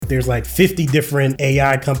there's like 50 different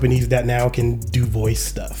AI companies that now can do voice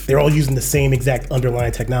stuff. They're all using the same exact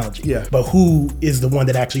underlying technology. Yeah. But who is the one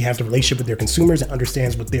that actually has the relationship with their consumers and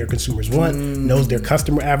understands what their consumers want, knows their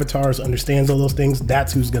customer avatars, understands all those things?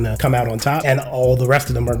 That's who's gonna come out on top. And all the rest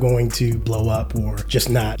of them are going to blow up or just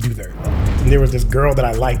not do very well. And there was this girl that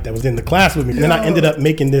I liked that was in the class with me. And then I ended up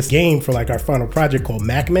making this game for like our final project called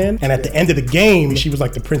Mac-Man. And at the end of the game, she was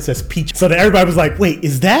like the Princess Peach. So that everybody was like, wait,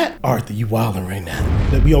 is that Arthur? You wildin' right now.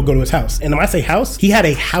 That we all go to his house. And when I say house, he had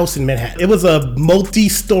a house in Manhattan. It was a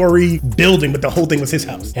multi-story building, but the whole thing was his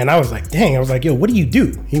house. And I was like, dang, I was like, yo, what do you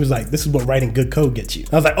do? He was like, this is what writing good code gets you.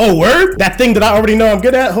 I was like, oh, word? That thing that I already know I'm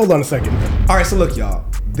good at? Hold on a second. All right, so look, y'all.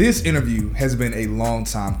 This interview has been a long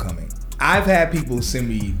time coming. I've had people send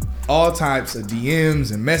me all types of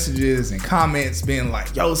DMs and messages and comments being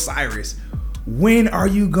like, yo, Cyrus, when are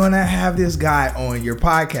you gonna have this guy on your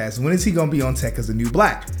podcast? When is he gonna be on Tech as the New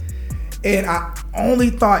Black? And I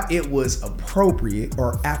only thought it was appropriate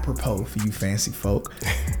or apropos for you fancy folk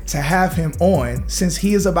to have him on since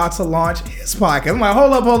he is about to launch his podcast. I'm like,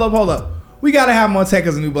 hold up. We gotta have him on Tech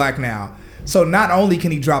as the New Black now. So not only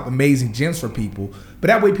can he drop amazing gems for people, but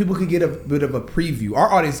that way people can get a bit of a preview.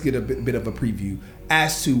 Our audience get a bit of a preview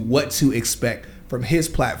as to what to expect from his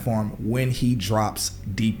platform when he drops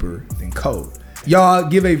Deeper Than Code. Y'all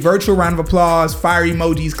give a virtual round of applause, fire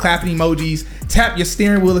emojis, clapping emojis, tap your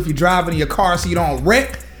steering wheel if you're driving in your car so you don't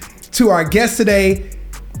wreck, to our guest today,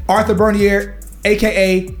 Arthur Bernier,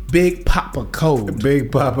 aka Big Papa Code.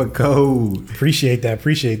 Big Papa Code. Appreciate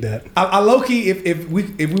that. I low-key, if we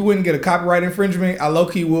wouldn't get a copyright infringement, I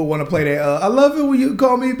low-key would want to play that. I love it when you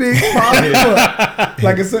call me Big Papa.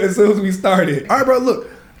 Like as soon as we started. All right, bro. Look,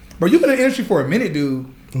 bro, you've been in the industry for a minute, dude.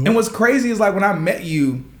 Mm-hmm. And what's crazy is like when I met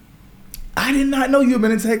you, I did not know you had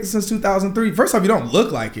been in tech since 2003. First off, you don't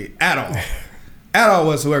look like it at all. At all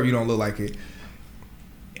whatsoever, you don't look like it.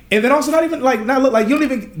 And then also not look like, you don't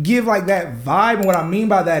even give like that vibe. And what I mean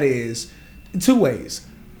by that is two ways.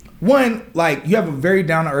 One, like you have a very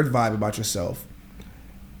down to earth vibe about yourself.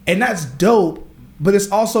 And that's dope, but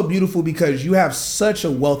it's also beautiful because you have such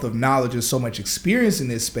a wealth of knowledge and so much experience in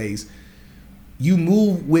this space. You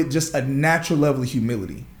move with just a natural level of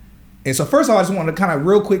humility. And so first of all, I just want to kind of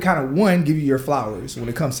real quick, one, give you your flowers when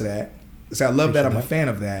it comes to that. So I love that. I'm a fan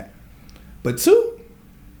of that. But two,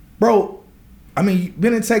 bro, I mean, you've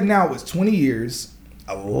been in tech now, it's 20 years.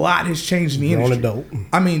 A lot has changed in the industry. Adult.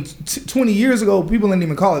 I mean, 20 years ago, people didn't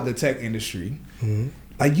even call it the tech industry. Mm-hmm.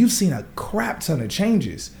 Like, you've seen a crap ton of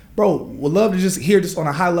changes. Bro, would love to just hear just on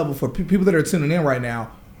a high level for people that are tuning in right now,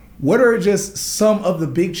 what are just some of the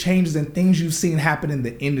big changes and things you've seen happen in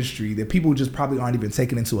the industry that people just probably aren't even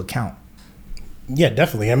taking into account? Yeah,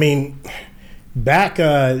 definitely. I mean, back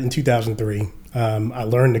in 2003, I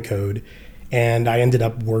learned the code. And I ended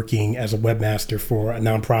up working as a webmaster for a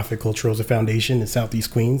nonprofit called Troza Foundation in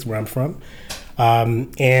Southeast Queens, where I'm from.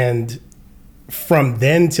 And from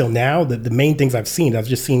then till now, the main things I've seen, I've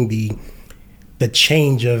just seen the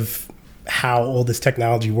change of how all this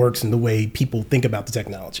technology works and the way people think about the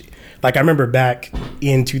technology. Like I remember back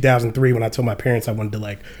in 2003 when I told my parents I wanted to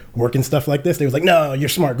like work and stuff like this, they was like, no, you're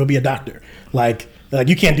smart, go be a doctor. Like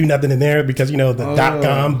you can't do nothing in there because, you know, the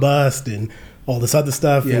 .com bust and all this other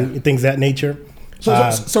stuff and things of that nature.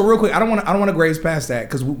 So real quick, I don't want to graze past that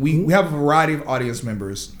because we have a variety of audience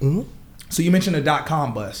members. Mm-hmm. So you mentioned the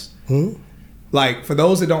 .com bust. Mm-hmm. Like for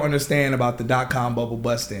those that don't understand about the .com bubble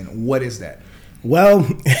busting, what is that? Well,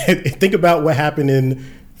 think about what happened in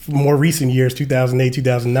more recent years, 2008,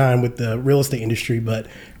 2009 with the real estate industry, but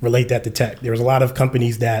relate that to tech. There was a lot of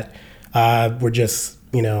companies that were just,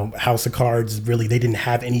 you know, house of cards. Really, they didn't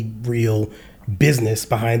have any real business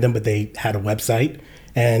behind them, but they had a website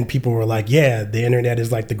and people were like, yeah, the internet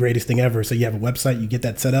is like the greatest thing ever. So you have a website, you get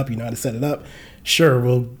that set up, you know how to set it up. Sure,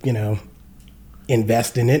 we'll, you know,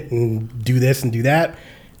 invest in it and do this and do that.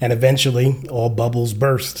 And eventually all bubbles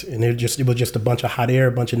burst and it was just a bunch of hot air,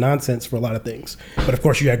 a bunch of nonsense for a lot of things. But of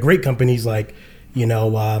course you had great companies like, you know,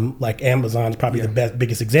 like Amazon's probably the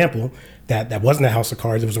biggest example that wasn't a house of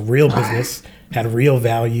cards. It was a real business, had a real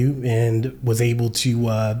value and was able to,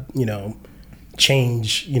 you know,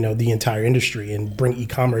 change, you know, the entire industry and bring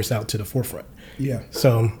e-commerce out to the forefront. Yeah.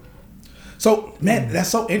 So man, that's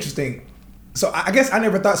so interesting. So I guess I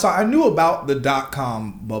never thought, so I knew about the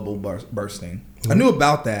 .com bubble bursting. I knew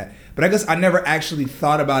about that, but I guess I never actually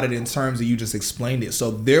thought about it in terms of you just explained it. So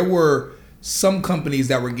there were some companies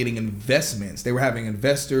that were getting investments. They were having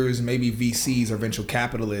investors, maybe VCs or venture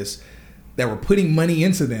capitalists that were putting money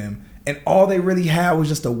into them. And all they really had was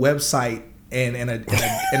just a website and a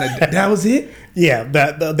that was it? Yeah,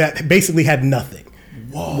 that basically had nothing.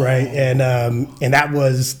 right? And that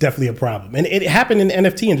was definitely a problem. And it happened in the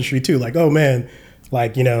NFT industry too. Like, oh man,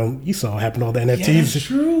 like, you know, you saw what happened to all the NFTs. Yeah, that's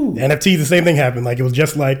true. The NFTs, the same thing happened. Like, it was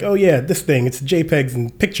just like, oh yeah, this thing, it's JPEGs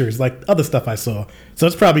and pictures, like other stuff I saw. So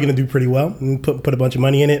it's probably going to do pretty well and put a bunch of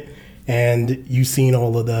money in it. And you've seen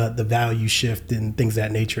all of the value shift and things of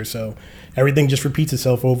that nature. So everything just repeats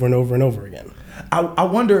itself over and over and over again. I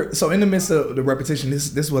wonder, so in the midst of the repetition,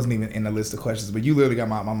 this wasn't even in the list of questions, but you literally got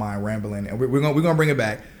my mind rambling, and we're gonna bring it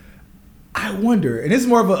back. I wonder, and this is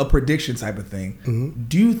more of a prediction type of thing. Mm-hmm.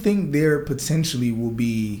 Do you think there potentially will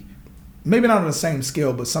be, maybe not on the same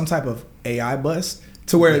scale, but some type of AI bust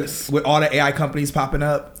to where with all the AI companies popping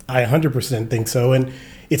up? I 100% think so. And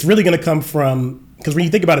it's really going to come from, because when you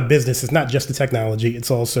think about a business, it's not just the technology, it's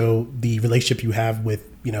also the relationship you have with,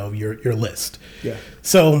 you know, your list. Yeah.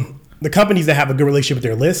 So the companies that have a good relationship with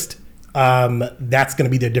their list, that's going to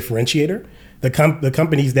be their differentiator. The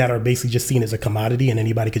companies that are basically just seen as a commodity and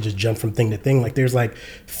anybody could just jump from thing to thing, like there's like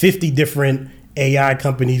 50 different AI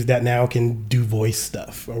companies that now can do voice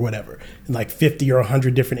stuff or whatever, and like 50 or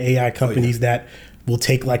 100 different AI companies that will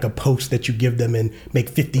take like a post that you give them and make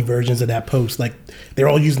 50 versions of that post. Like they're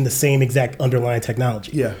all using the same exact underlying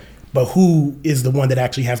technology. Yeah. But who is the one that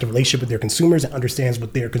actually has the relationship with their consumers and understands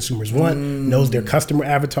what their consumers want, knows their customer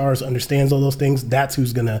avatars, understands all those things? That's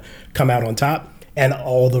who's going to come out on top. And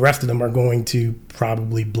all the rest of them are going to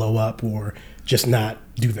probably blow up or just not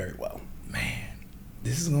do very well. Man,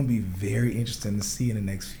 this is going to be very interesting to see in the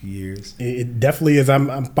next few years. It definitely is.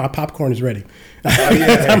 My popcorn is ready.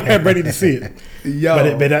 I'm ready to see it.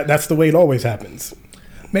 Yo. But that's the way it always happens.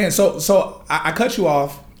 Man, so I cut you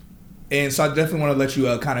off, and so I definitely want to let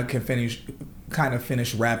you kind of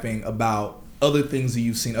finish rapping about other things that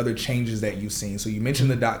you've seen, other changes that you've seen. So you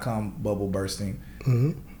mentioned the .com bubble bursting.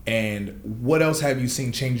 Mm-hmm. And what else have you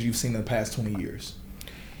seen change you've seen in the past 20 years?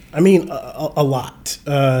 I mean, a lot.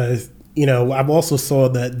 You know, I've also saw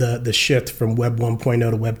the shift from Web 1.0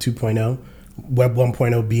 to Web 2.0. Web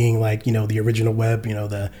 1.0 being like, you know, the original web, you know,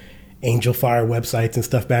 the Angel Fire websites and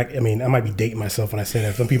stuff back. I mean, I might be dating myself when I say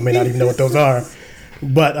that. Some people may not even know what those are.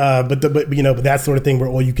 But you know, but that sort of thing where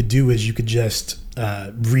all you could do is you could just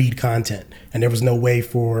read content, and there was no way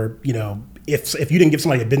for, you know, if you didn't give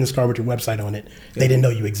somebody a business card with your website on it, they didn't know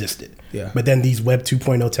you existed. Yeah. But then these Web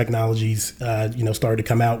 2.0 technologies, you know, started to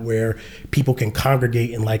come out where people can congregate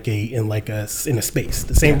in a space.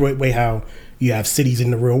 The same way how you have cities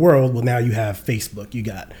in the real world. Well, now you have Facebook.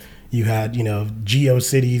 You had, you know,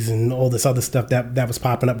 GeoCities and all this other stuff that was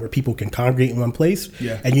popping up where people can congregate in one place.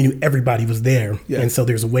 Yeah. And you knew everybody was there. Yeah. And so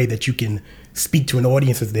there's a way that you can speak to an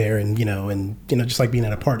audience that's there, and you know, just like being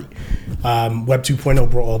at a party. Web 2.0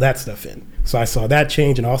 brought all that stuff in. So I saw that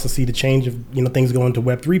change, and I also see the change of, you know, things going to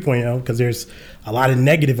Web 3.0, because there's a lot of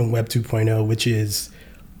negative in Web 2.0, which is,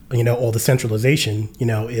 you know, all the centralization. You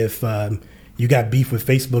know, if you got beef with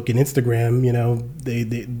Facebook and Instagram, you know,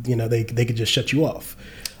 they could just shut you off.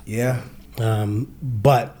 Yeah.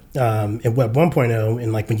 But in Web 1.0,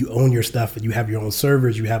 and like when you own your stuff and you have your own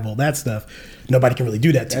servers, you have all that stuff, nobody can really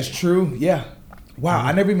do that to you. That's true. Yeah. Wow.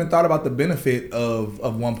 I never even thought about the benefit of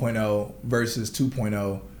 1.0 versus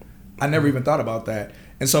 2.0. I never even thought about that.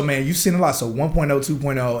 And so, man, you've seen a lot. So 1.0,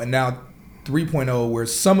 2.0, and now 3.0, where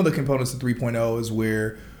some of the components of 3.0 is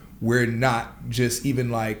where we're not just even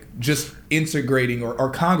like just integrating or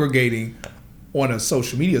congregating on a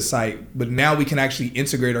social media site, but now we can actually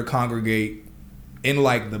integrate or congregate in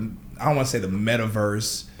like I don't want to say the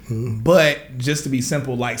metaverse, but just to be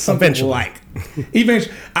simple, like something eventually.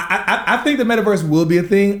 I think the metaverse will be a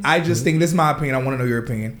thing. I just think, this is my opinion, I want to know your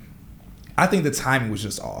opinion. I think the timing was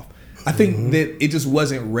just off. I think that it just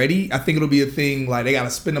wasn't ready. I think it'll be a thing, like they got to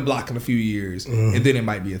spin the block in a few years, and then it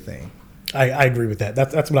might be a thing. I agree with that.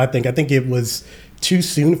 That's what I think. I think it was too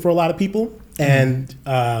soon for a lot of people, and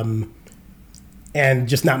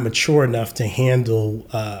just not mature enough to handle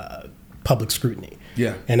public scrutiny.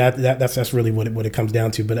 Yeah, and that's really what it comes down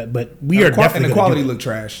to. But we are definitely, and the quality looked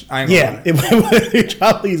trash. I ain't gonna lie. It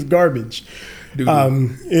probably is garbage. Dude.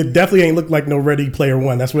 It definitely ain't looked like no Ready Player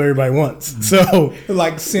One. That's what everybody wants. So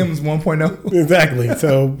like Sims 1.0. Exactly.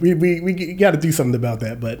 So we got to do something about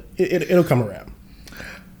that, but it'll come around.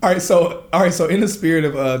 All right. So in the spirit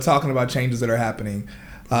of talking about changes that are happening,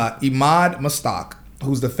 Imad Mustaq,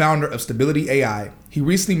 who's the founder of Stability AI, he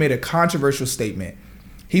recently made a controversial statement.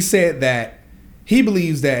 He said that he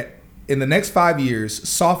believes that in the next 5 years,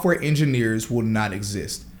 software engineers will not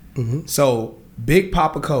exist. Mm-hmm. So Big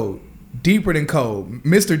Papa Code, Deeper Than Code,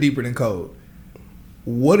 Mr. Deeper Than Code.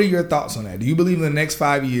 What are your thoughts on that? Do you believe in the next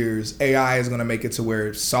 5 years, AI is going to make it to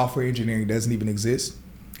where software engineering doesn't even exist?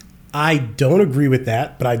 I don't agree with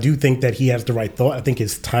that, but I do think that he has the right thought. I think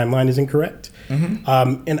his timeline is incorrect. And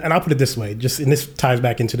I'll put it this way, and this ties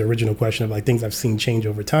back into the original question of like things I've seen change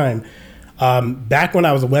over time. Back when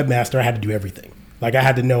I was a webmaster, I had to do everything. Like I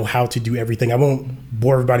had to know how to do everything. I won't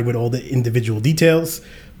bore everybody with all the individual details,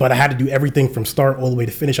 but I had to do everything from start all the way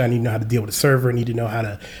to finish. I need to know how to deal with a server. I need to know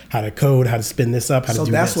how to code, how to spin this up, how to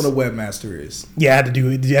do this. So that's what a webmaster is. Yeah, I had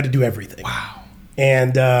to do everything. Wow.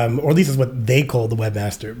 And or at least it's what they call the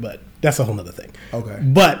webmaster, but that's a whole nother thing. Okay.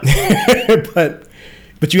 But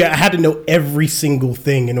I had to know every single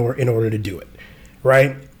thing in order to do it,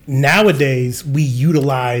 right? Nowadays, we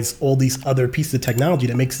utilize all these other pieces of technology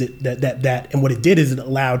that makes it that and what it did is it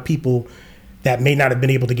allowed people that may not have been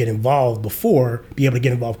able to get involved before be able to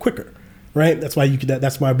get involved quicker, right? That's why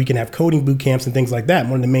that's why we can have coding boot camps and things like that. And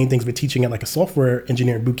one of the main things we're teaching at like a software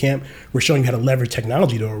engineering boot camp, we're showing you how to leverage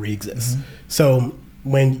technology that already exists. So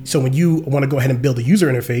when you want to go ahead and build a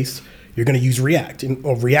user interface, you're going to use React,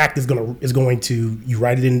 and React is going to you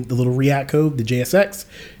write it in the little React code, the JSX.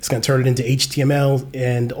 It's going to turn it into HTML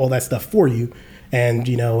and all that stuff for you, and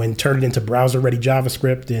and turn it into browser-ready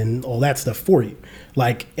JavaScript and all that stuff for you.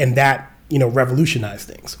 And that revolutionized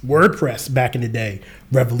things. WordPress back in the day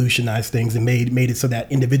revolutionized things and made it so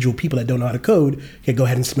that individual people that don't know how to code can go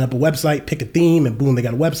ahead and spin up a website, pick a theme, and boom, they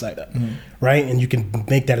got a website up, right? And you can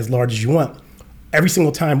make that as large as you want. Every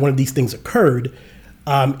single time one of these things occurred,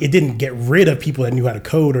 it didn't get rid of people that knew how to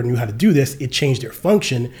code or knew how to do this. It changed their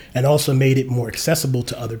function and also made it more accessible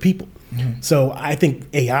to other people. So I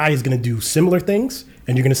think AI is going to do similar things,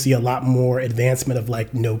 and you're going to see a lot more advancement of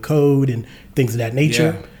like no code and things of that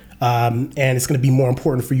nature. And it's going to be more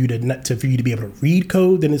important for you to be able to read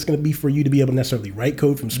code than it's going to be for you to be able to necessarily write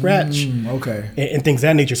code from scratch. And things of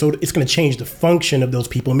that nature. So it's going to change the function of those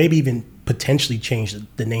people, and maybe even potentially change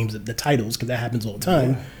the names of the titles, because that happens all the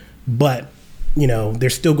time. But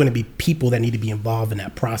there's still going to be people that need to be involved in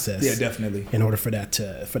that process. Yeah, definitely. In order for that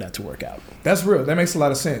to work out. That's real. That makes a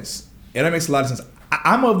lot of sense. Yeah, that makes a lot of sense.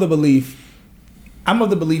 I'm of the belief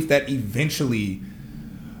that eventually,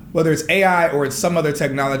 whether it's AI or it's some other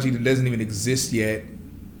technology that doesn't even exist yet,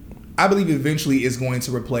 I believe eventually it's going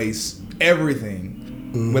to replace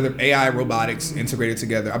everything. Whether AI, robotics integrated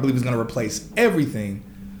together, I believe it's going to replace everything.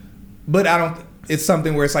 But it's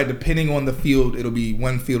something where it's like, depending on the field, it'll be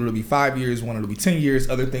 5 years, one it'll be 10 years,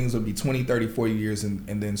 other things will be 20, 30, 40 years,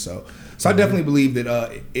 and then so. So I definitely believe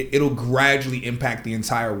that it'll gradually impact the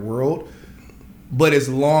entire world. But as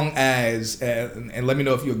long as, and let me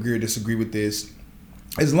know if you agree or disagree with this,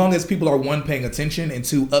 as long as people are, one, paying attention, and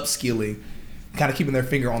two, upskilling, kind of keeping their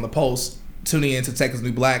finger on the pulse, tuning into Tech is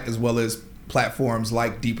New Black, as well as platforms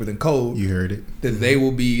like Deeper Than Code. You heard it. That they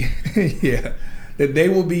will be, that they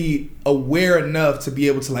will be aware enough to be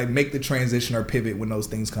able to like make the transition or pivot when those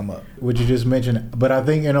things come up. What you just mentioned, but I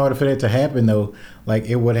think in order for that to happen, though, like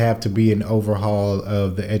it would have to be an overhaul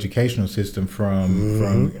of the educational system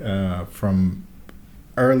from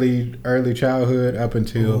early childhood up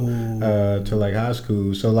until to like high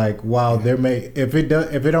school. So like while there may, if it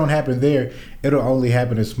don't happen there, it'll only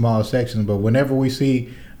happen in small sections. But whenever we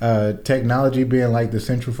see technology being like the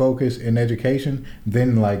central focus in education,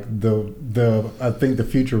 then like the I think the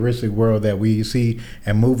futuristic world that we see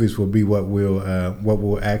in movies will be what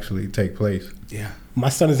will actually take place. Yeah. My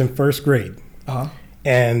son is in first grade,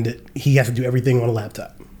 and he has to do everything on a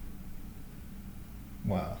laptop.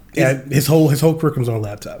 Wow. Yeah, his whole curriculum's on a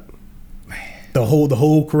laptop. Man. The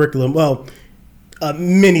whole curriculum. Well, a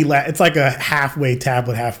mini it's like a halfway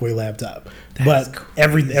tablet, halfway laptop. That's but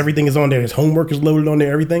crazy. Everything is on there. His homework is loaded on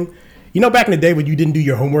there. Everything. Back in the day when you didn't do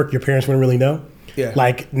your homework, your parents wouldn't really know. Yeah.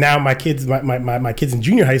 Like now, my kids in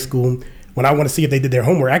junior high school, when I want to see if they did their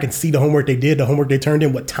homework, I can see the homework they did, the homework they turned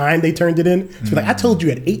in, what time they turned it in. So like, I told you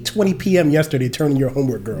at 8:20 p.m. yesterday, turn in your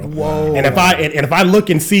homework, girl. Whoa. And if I look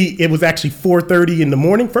and see it was actually 4:30 in the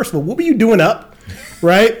morning, first of all, what were you doing up,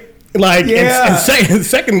 right? Like, and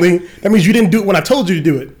secondly, that means you didn't do it when I told you to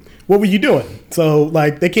do it. What were you doing? So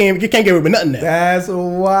like, you can't get away with nothing now. That's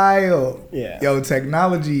wild. Yeah. Yo,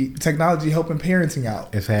 technology helping parenting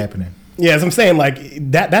out. It's happening. Yeah, as I'm saying, like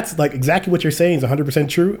that's like exactly what you're saying is 100%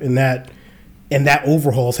 true, and that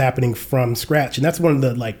overhaul is happening from scratch, and that's one of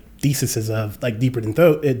the like theses of like Deeper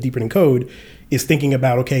Than Code is thinking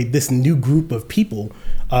about, okay, this new group of people,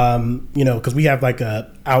 because we have like a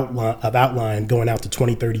outline going out to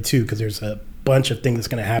 2032, because there's a bunch of things that's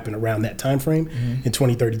going to happen around that time frame in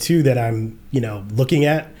 2032 that I'm looking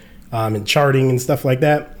at and charting and stuff like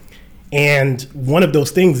that. And one of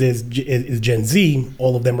those things is Gen Z.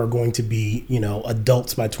 All of them are going to be,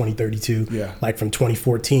 adults by 2032. Yeah. Like from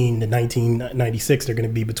 2014 to 1996, they're going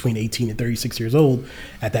to be between 18 and 36 years old.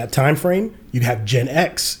 At that time frame, you have Gen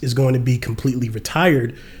X is going to be completely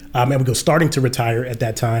retired. And we go starting to retire at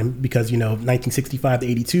that time because, 1965 to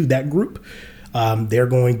 82, that group, they're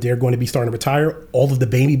going to be starting to retire. All of the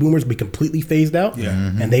baby boomers will be completely phased out. Yeah.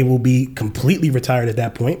 And they will be completely retired at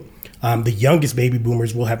that point. The youngest baby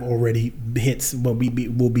boomers will have already will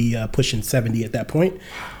be pushing 70 at that point.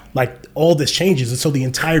 Like all this changes, and so the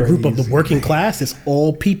entire group of the working class is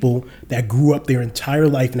all people that grew up their entire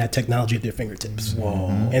life and had technology at their fingertips. Whoa.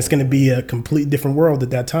 And it's going to be a completely different world at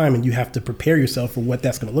that time, and you have to prepare yourself for what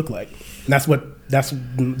that's going to look like. And that's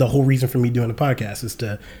the whole reason for me doing the podcast, is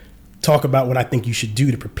to talk about what I think you should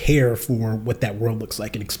do to prepare for what that world looks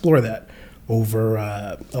like and explore that over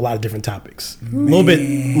a lot of different topics. A little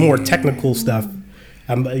bit more technical stuff.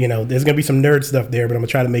 There's going to be some nerd stuff there, but I'm going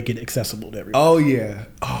to try to make it accessible to everyone. Oh, yeah.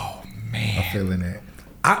 Oh, man. I'm feeling it.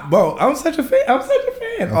 I'm such a fan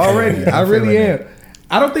already. I really am.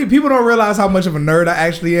 I don't think people don't realize how much of a nerd I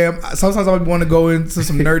actually am. Sometimes I want to go into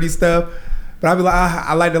some nerdy stuff, but I'll be like,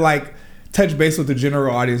 I like to touch base with the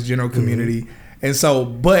general audience, general community. And so,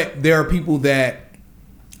 but there are people that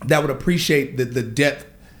would appreciate the depth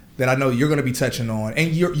that I know you're going to be touching on,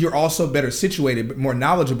 and you're also better situated, but more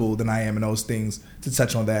knowledgeable than I am in those things to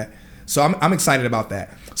touch on that. So I'm excited about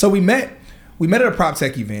that. So we met at a prop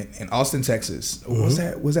tech event in Austin, Texas.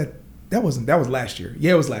 That was last year?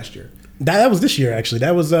 Yeah, it was last year. That was this year, actually.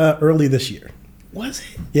 That was early this year. Was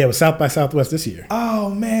it? Yeah, it was South by Southwest this year. Oh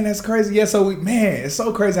man, that's crazy. Yeah, so it's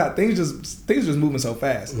so crazy how things just moving so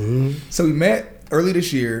fast. So we met early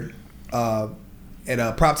this year at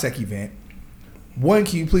a prop tech event. One,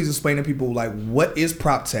 can you please explain to people what is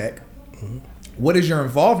prop tech? What is your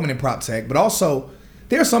involvement in prop tech? But also,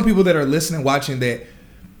 there are some people that are listening, watching that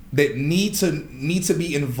need to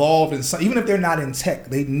be involved in some, even if they're not in tech,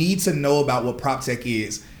 they need to know about what prop tech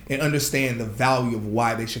is and understand the value of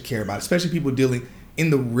why they should care about it, especially people dealing in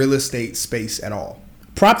the real estate space at all.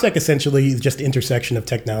 Prop tech essentially is just the intersection of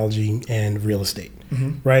technology and real estate,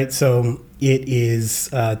 right? So it is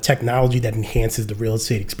technology that enhances the real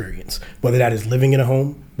estate experience, whether that is living in a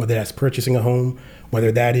home, whether that's purchasing a home,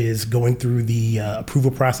 whether that is going through the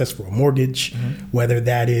approval process for a mortgage, whether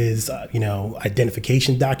that is,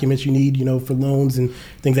 identification documents you need, for loans and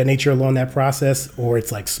things of that nature along that process, or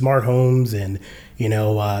it's like smart homes and,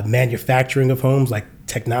 manufacturing of homes, like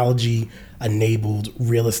technology enabled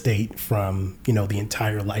real estate from, the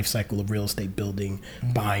entire life cycle of real estate, building,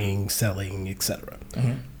 buying, selling, etc.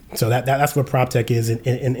 So that's what prop tech is.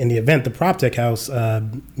 In the event, the prop tech house, a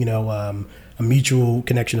mutual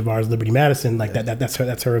connection of ours, Liberty Madison,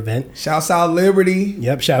 that's her event. Shouts out Liberty.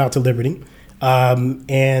 Yep, shout out to Liberty.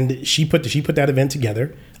 And she put that event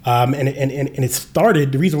together. And it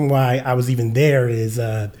started. The reason why I was even there is,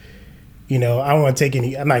 I don't want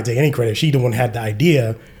to I'm not taking any credit. She the one had the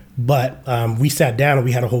idea. But we sat down and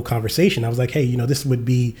we had a whole conversation. I was like, hey, this would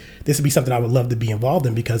be something I would love to be involved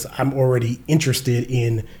in because I'm already interested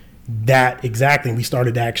in that exactly. And we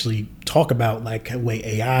started to actually talk about the way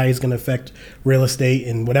AI is going to affect real estate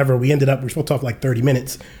and whatever. We were supposed to talk for 30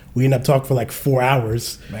 minutes. We ended up talking for 4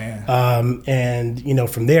 hours. Man. And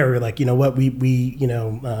from there, we're like, what, we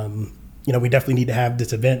definitely need to have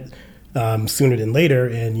this event sooner than later,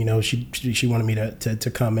 and she wanted me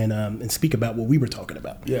to come and speak about what we were talking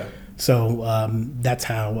about. Yeah. So that's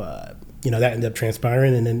how that ended up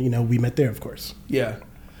transpiring, and then we met there, of course. Yeah, and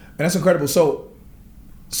that's incredible. So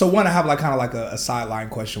one, I have a sideline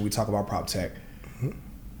question. We talk about prop tech.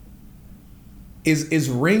 Is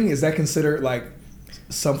Ring, is that considered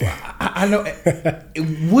something? I know.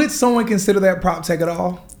 Would someone consider that prop tech at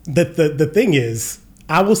all? The thing is,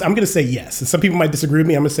 I'm going to say yes. And some people might disagree with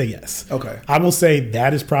me. I'm going to say yes. Okay. I will say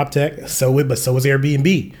that is prop tech. But so is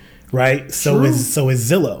Airbnb, right? So is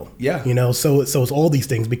Zillow. Yeah. So it's all these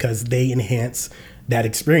things because they enhance that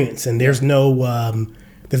experience. And there's no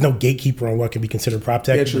gatekeeper on what can be considered prop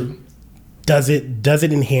tech. Yeah, true. Does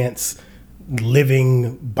it enhance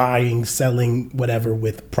living, buying, selling, whatever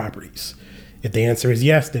with properties? If the answer is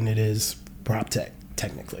yes, then it is prop tech.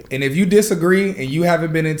 Technically. And if you disagree and you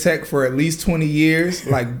haven't been in tech for at least 20 years,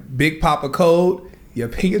 like Big Papa Code, your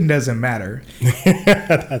opinion doesn't matter.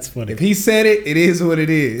 That's funny. If he said it, it is what it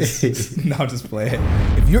is. No, just play it.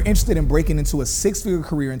 If you're interested in breaking into a 6-figure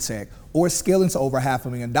career in tech or scaling to over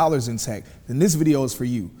 $500,000 in tech, then this video is for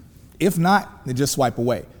you. If not, then just swipe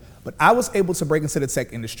away. But I was able to break into the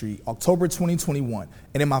tech industry October 2021.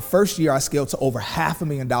 And in my first year, I scaled to over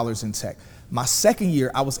 $500,000 in tech. My second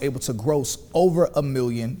year, I was able to gross over $1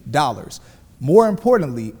 million. More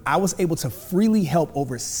importantly, I was able to freely help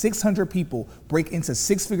over 600 people break into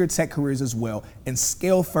six-figure tech careers as well and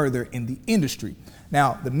scale further in the industry.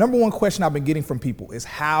 Now, the number one question I've been getting from people is,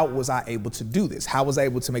 how was I able to do this? How was I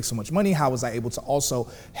able to make so much money? How was I able to also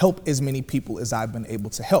help as many people as I've been able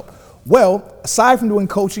to help? Well, aside from doing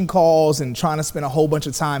coaching calls and trying to spend a whole bunch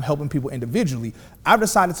of time helping people individually, I've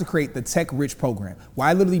decided to create the Tech Rich program, where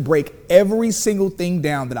I literally break every single thing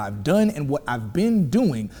down that I've done and what I've been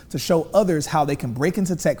doing to show others how they can break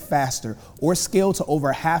into tech faster or scale to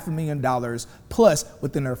over $500,000 plus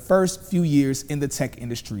within their first few years in the tech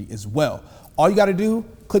industry as well. All you gotta do,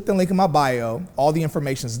 click the link in my bio. All the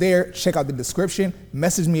information's there. Check out the description.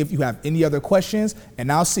 Message me if you have any other questions,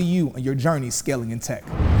 and I'll see you on your journey scaling in tech.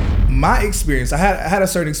 My experience, I had a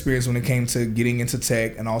certain experience when it came to getting into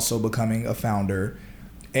tech and also becoming a founder.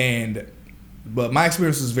 But my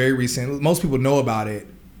experience was very recent. Most people know about it.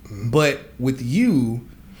 But with you,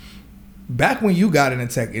 back when you got in the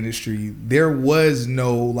tech industry, there was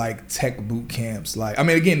no like tech boot camps. Like, I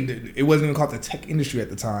mean, again, it wasn't even called the tech industry at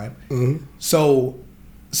the time. Mm-hmm. So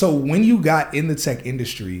when you got in the tech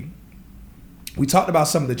industry, we talked about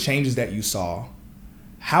some of the changes that you saw.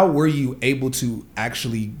 How were you able to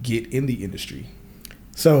actually get in the industry?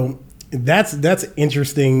 So that's an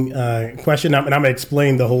interesting question, and I'm going to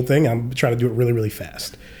explain the whole thing. I'm trying to do it really, really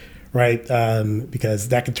fast, right? Because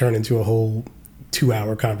that could turn into a whole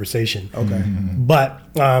 2-hour conversation. Okay. Mm-hmm. But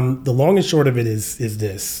the long and short of it is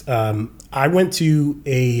this. I went to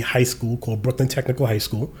a high school called Brooklyn Technical High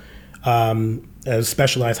School, a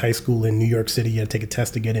specialized high school in New York City. You had to take a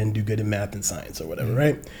test to get in, do good in math and science or whatever,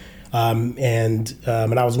 right? And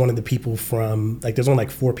I was one of the people from, like, there's only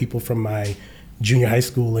like 4 people from my junior high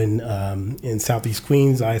school in Southeast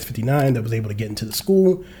Queens, IS 59, that was able to get into the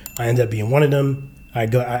school. I ended up being one of them. I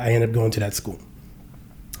ended up going to that school.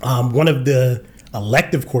 One of the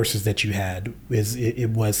elective courses that you had it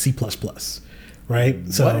was C++,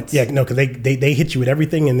 right? So what? Yeah, no, because they hit you with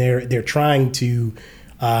everything, and they're trying to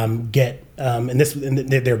get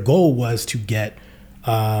their goal was to get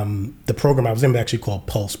the program I was in actually called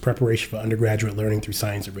Pulse, Preparation for Undergraduate Learning Through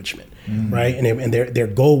Science Enrichment, right? And their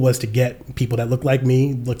goal was to get people that look like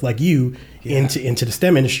me, look like you, into the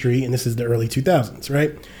STEM industry, and this is the early 2000s,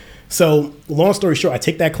 right? So long story short, I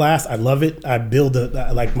take that class. I love it. I build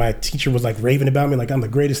like my teacher was like raving about me, like I'm the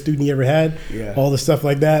greatest student he ever had, all the stuff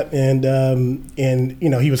like that. And you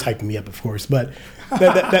know, he was hyping me up, of course, but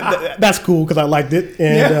that's cool because I liked it.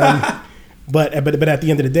 And but at the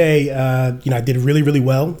end of the day, you know, I did really, really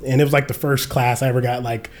well. And it was like the first class I ever got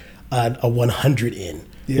like a 100 in.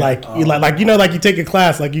 Yeah. Like you know, like you take a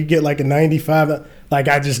class, like you get like a 95. Like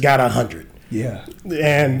I just got 100. Yeah.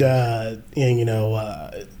 And you know,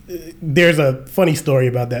 there's a funny story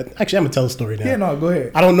about that. Actually, I'm gonna tell a story now. Yeah, no, go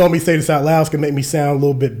ahead. I don't normally say this out loud. It's gonna make me sound a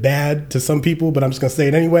little bit bad to some people, but I'm just gonna say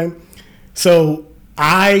it anyway. So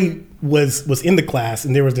I was in the class,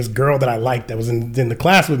 and there was this girl that I liked that was in the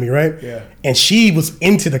class with me, right? Yeah. And she was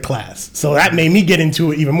into the class, so that made me get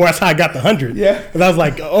into it even more. That's how I got the 100. Yeah. Because I was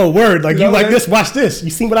like, oh, word, like you like this? Watch this. You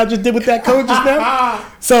see what I just did with that code just now?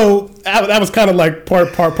 So that was kind of like part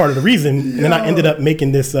of the reason. And then I ended up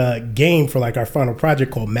making this game for like our final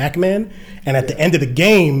project called MacMan. And at the end of the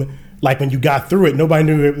game, like when you got through it, nobody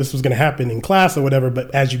knew if this was going to happen in class or whatever. But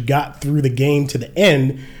as you got through the game to the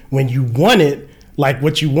end, when you won it, like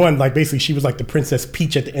what you won, like basically she was like the Princess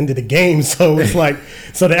Peach at the end of the game. So it's like,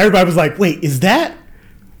 so that everybody was like, wait, is that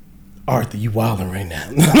Arthur? You wilding right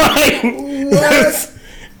now? Like, what?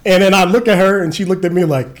 And then I look at her and she looked at me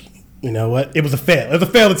like, you know what? It was a fail. It was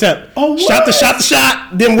a failed attempt. Oh, what?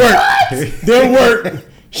 Shot. Didn't work. Didn't work.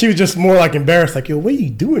 She was just more like embarrassed, like, yo, what are you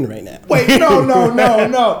doing right now? Wait,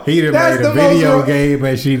 no. He done made a video game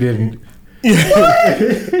and she didn't. But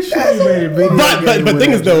thing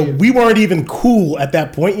is though, we weren't even cool at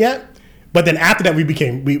that point yet. But then after that, we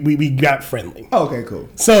got friendly. Okay, cool.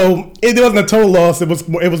 So it wasn't a total loss. It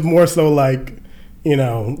was more so like, you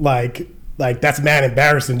know, like that's mad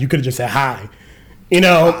embarrassing. You could have just said hi, you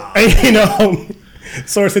know, you know,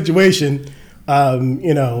 sort of situation.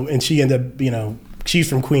 You know, and she ended up, you know, she's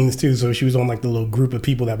from Queens too, so she was on like the little group of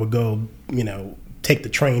people that would go, you know, take the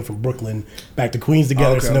train from Brooklyn back to Queens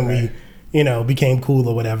together. Okay, so then we, you know, became cool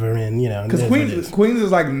or whatever, and you know, because Queens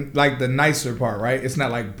is like the nicer part, right? It's not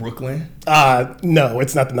like Brooklyn. No,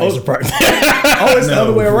 it's not the nicer part. It's the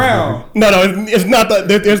other way around. No, it's not.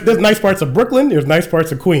 There's nice parts of Brooklyn. There's nice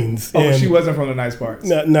parts of Queens. Oh, she wasn't from the nice parts.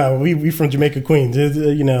 No, we from Jamaica, Queens.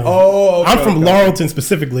 You know. Oh, okay, I'm from Laurelton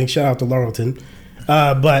specifically. Shout out to Laurelton.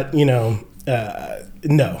 But you know,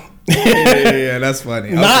 no. Yeah, that's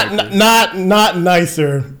funny. Not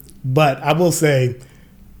nicer, but I will say,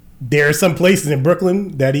 there are some places in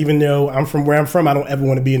Brooklyn that even though I'm from where I'm from, I don't ever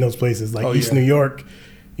want to be in those places. Like East New York,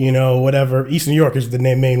 whatever. East New York is the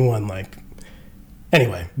main one. Like,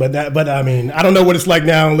 anyway, but I mean, I don't know what it's like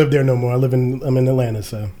now. I don't live there no more. I'm in Atlanta,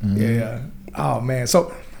 so. Yeah. Oh, man.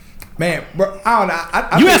 So, man, bro, I don't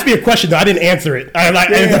know. You asked me a question, though. I didn't answer it. I on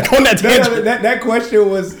that tangent. That question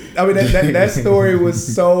was, I mean, that story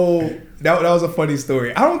was so, that was a funny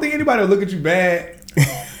story. I don't think anybody will look at you bad.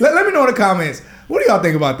 Let me know in the comments. What do y'all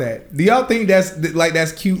think about that? Do y'all think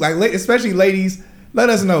that's cute? Like, especially ladies, let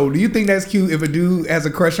us know. Do you think that's cute if a dude has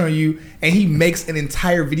a crush on you and he makes an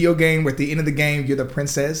entire video game where at the end of the game you're the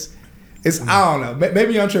princess? I don't know.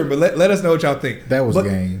 Maybe I'm sure, but let us know what y'all think. That was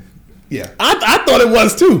game. Yeah, I thought it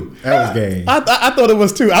was too. That was gay. I thought it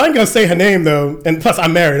was too. I ain't gonna say her name though, and plus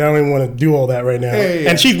I'm married. I don't even want to do all that right now. Yeah.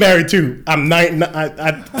 And she's married too. I'm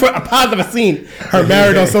positive I've seen her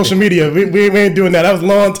married on social media. We ain't doing that. That was a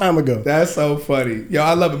long time ago. That's so funny. Yo,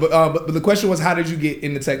 I love it. But the question was, how did you get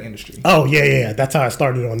in the tech industry? Oh yeah. That's how I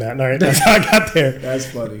started on that. All right, that's how I got there. That's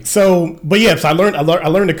funny. So I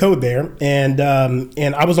learned to code there, and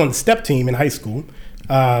I was on the STEP team in high school.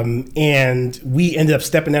 And we ended up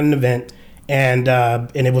stepping at an event, and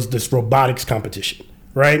it was this robotics competition,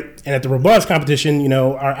 right? And at the robotics competition,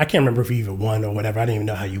 I can't remember if we even won or whatever. I didn't even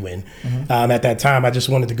know how you win. Mm-hmm. At that time, I just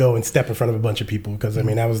wanted to go and step in front of a bunch of people because I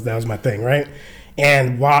mean that was my thing, right?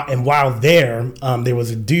 And while there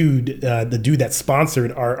was a dude, the dude that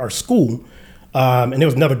sponsored our school, and there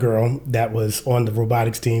was another girl that was on the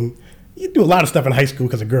robotics team. You do a lot of stuff in high school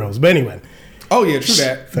because of girls, but anyway. Oh yeah, true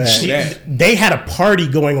that. They had a party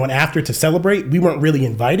going on after to celebrate. We weren't really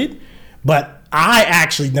invited, but I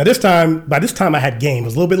actually by this time I had game. It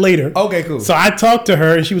was a little bit later. Okay, cool. So I talked to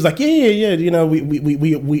her and she was like, yeah.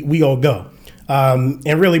 We all go.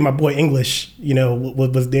 And really, my boy English,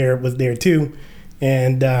 was there too,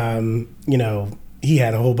 and he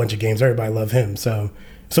had a whole bunch of games. Everybody loved him. So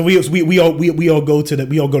we all go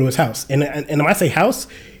to his house. And when I say house,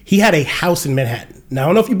 he had a house in Manhattan. Now I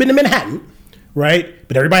don't know if you've been to Manhattan. Right,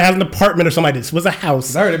 but everybody has an apartment or something like this. It was a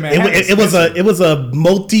house. It was a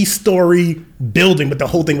multi-story building, but the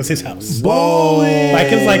whole thing was his house. Whoa!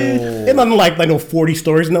 It wasn't like no 40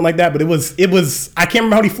 stories, nothing like that. But it was. I can't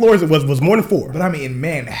remember how many floors it was. It was more than 4. But I mean, in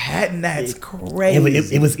Manhattan, that's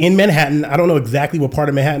crazy. It was in Manhattan. I don't know exactly what part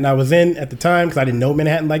of Manhattan I was in at the time because I didn't know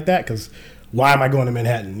Manhattan like that. Because why am I going to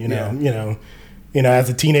Manhattan? As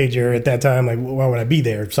a teenager at that time, like why would I be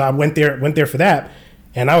there? So I went there for that.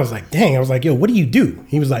 And I was like, dang, yo, what do you do?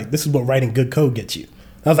 He was like, this is what writing good code gets you.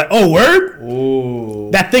 I was like, oh, word?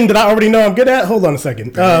 Ooh. That thing that I already know I'm good at? Hold on a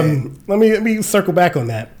second. Let me circle back on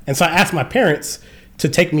that. And so I asked my parents to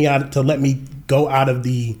let me go out of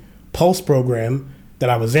the Pulse program that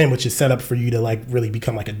I was in, which is set up for you to like really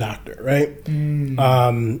become like a doctor, right? Mm.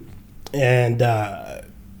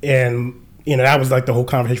 That was like the whole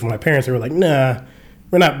conversation with my parents. They were like, nah.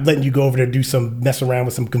 We're not letting you go over there and do some mess around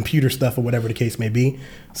with some computer stuff or whatever the case may be.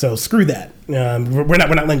 So screw that. We're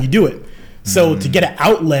not letting you do it. So to get an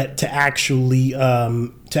outlet to actually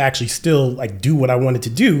still like do what I wanted to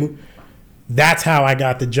do, that's how I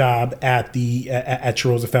got the job at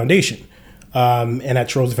Chiroza Foundation. And at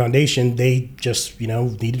Chiroza Foundation, they just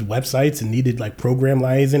needed websites and needed like program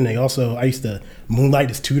liaison. I used to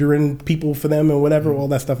moonlight as tutoring people for them or whatever, all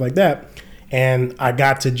that stuff like that. And I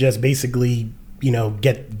got to just basically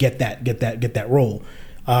get that role,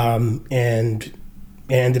 and it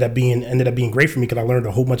ended up being great for me because I learned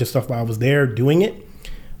a whole bunch of stuff while I was there doing it,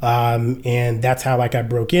 and that's how like I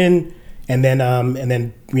broke in, and then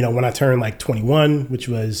when I turned like 21, which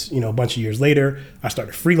was a bunch of years later, I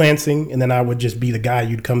started freelancing, and then I would just be the guy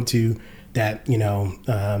you'd come to that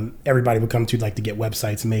everybody would come to like to get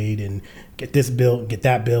websites made and get this built, get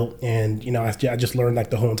that built, and I just learned like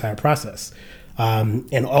the whole entire process.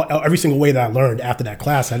 Every single way that I learned after that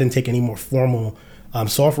class, I didn't take any more formal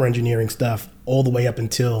software engineering stuff all the way up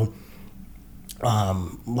until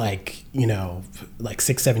like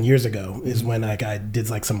 6-7 years ago is when like I did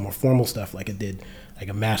like some more formal stuff. Like I did like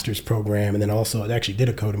a master's program, and then also I actually did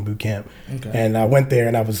a coding boot camp. Okay. And I went there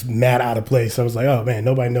and I was mad out of place. I was like, oh man,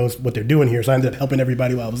 nobody knows what they're doing here. So I ended up helping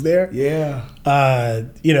everybody while I was there. Yeah.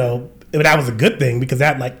 That was a good thing because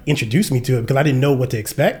that like introduced me to it because I didn't know what to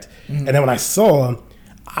expect. Mm-hmm. And then when I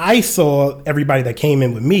saw everybody that came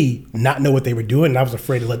in with me not know what they were doing, and I was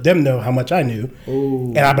afraid to let them know how much I knew.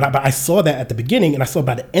 Ooh. But I saw that at the beginning, and I saw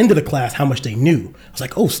by the end of the class how much they knew. I was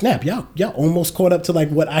like, oh snap, y'all almost caught up to like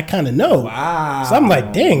what I kind of know. Wow. So I'm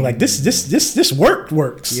like, dang, like this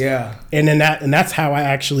works. Yeah. And then that's how I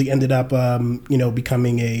actually ended up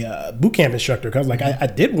becoming a boot camp instructor because like I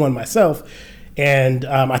did one myself, and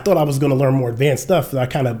I thought I was going to learn more advanced stuff. So I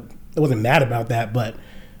wasn't mad about that, but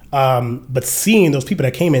But seeing those people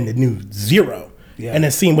that came in that knew zero, and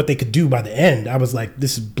then seeing what they could do by the end, I was like,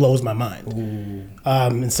 this blows my mind.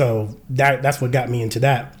 And so that's what got me into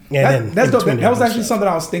that. And that's dope. That was actually something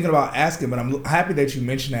I was thinking about asking, but I'm happy that you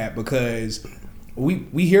mentioned that, because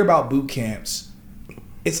we hear about boot camps.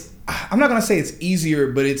 I'm not gonna say it's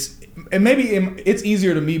easier, but it's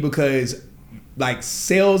easier to me because like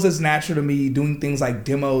sales is natural to me, doing things like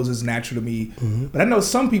demos is natural to me. But I know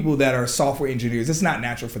some people that are software engineers, it's not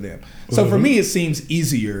natural for them. So for me, it seems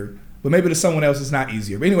easier, but maybe to someone else it's not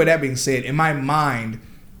easier. But anyway, that being said, in my mind,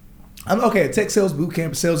 I'm okay. A tech sales boot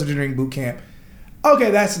camp, sales engineering boot camp.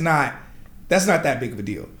 Okay, that's not that big of a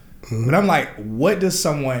deal. But I'm like, what does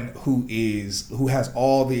someone who has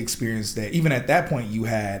all the experience that even at that point you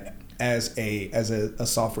had as a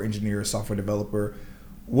software engineer, a software developer,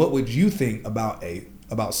 what would you think about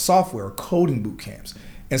software or coding boot camps?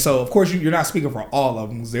 And so, of course, you're not speaking for all of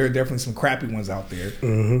them, because there are definitely some crappy ones out there.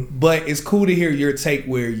 But it's cool to hear your take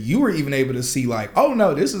where you were even able to see like, oh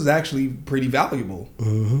no, this is actually pretty valuable.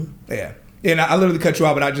 Yeah. And I literally cut you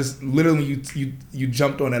off, but I just literally you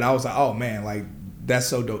jumped on it. I was like, oh man, like that's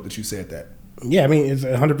so dope that you said that. Yeah, I mean it's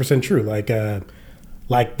 100% true. Like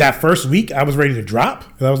that first week, I was ready to drop,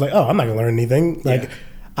 and I was like, oh, I'm not gonna learn anything. Like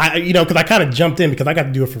because I kind of jumped in because I got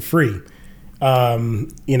to do it for free.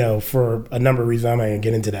 For a number of reasons, I'm not gonna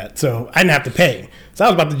get into that. So I didn't have to pay. So I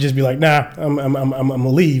was about to just be like, nah, I'm gonna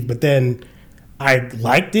leave. But then I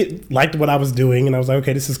liked what I was doing, and I was like,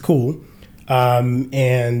 okay, this is cool. And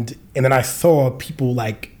then I saw people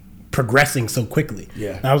like progressing so quickly.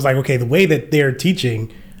 Yeah. And I was like, okay, the way that they're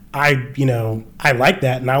teaching, I like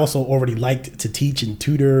that, and I also already liked to teach and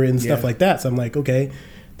tutor and stuff like that. So I'm like, okay,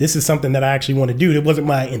 this is something that I actually want to do. It wasn't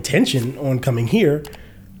my intention on coming here,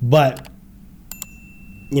 but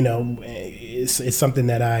it's something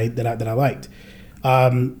that I liked.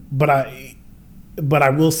 But I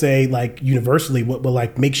will say, like, universally, what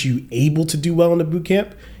like makes you able to do well in the boot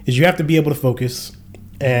camp is you have to be able to focus.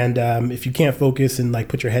 And if you can't focus and like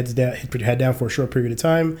put your head down for a short period of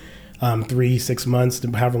time, 3-6 months,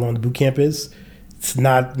 however long the boot camp is, it's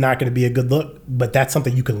not going to be a good look. But that's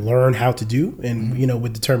something you can learn how to do, and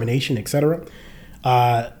with determination, etc.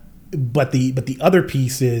 But the other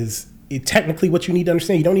piece is technically what you need to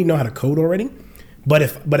understand. You don't need to know how to code already. But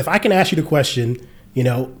if I can ask you the question,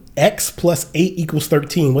 X plus 8 equals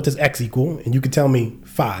 13, what does X equal? And you can tell me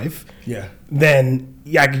 5. Yeah. Then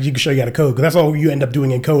you can show you how to code, because that's all you end up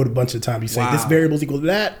doing in code a bunch of the time. You say this variable is equal to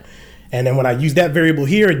that, and then when I use that variable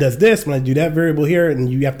here, it does this. When I do that variable here,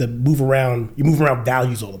 and you have to move around. You move around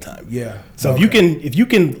values all the time. Yeah. So if you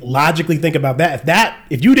can logically think about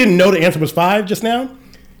if you didn't know the answer was 5 just now,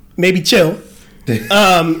 maybe chill. But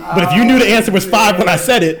if you knew the answer was 5 when I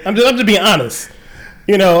said it, I'm just being honest.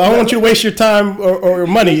 I don't want you to waste your time or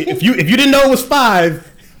money. If you didn't know it was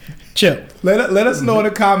 5, chill. Let us know in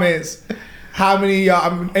the comments how many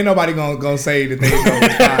y'all. Ain't nobody gonna say that they know it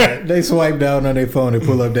was 5. They swipe down on their phone and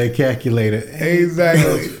pull up their calculator.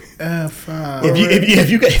 Exactly. 5. If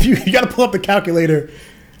you got to pull up the calculator,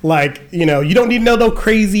 like you don't need to know no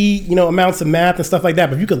crazy amounts of math and stuff like that.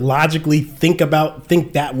 But if you could logically think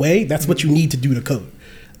that way, that's what you need to do to code.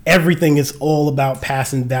 Everything is all about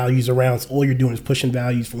passing values around. So all you're doing is pushing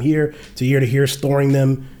values from here to here, storing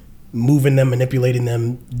them, moving them, manipulating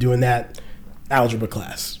them, doing that algebra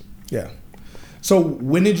class. Yeah. So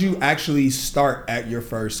when did you actually start at your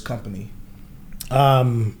first company?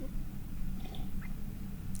 Do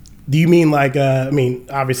you mean like,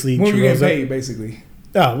 obviously, when were you getting paid, basically?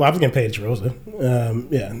 Oh, well, I was getting paid at Chirosa.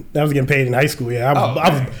 I was getting paid in high school. Yeah,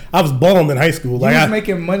 I was balling in high school. You was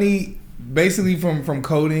making money basically from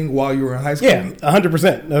coding while you were in high school? Yeah,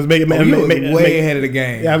 100%. I was making way ahead of the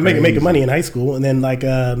game. Yeah, I was making money in high school, and then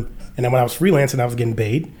and then when I was freelancing, I was getting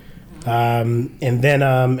paid. And then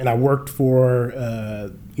I worked for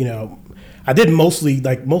I did most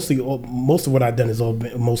of what I've done is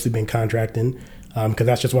mostly been contracting, because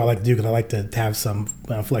that's just what I like to do, because I like to have some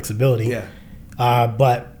flexibility. Yeah.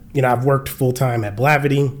 But I've worked full time at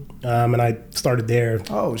Blavity. And I started there.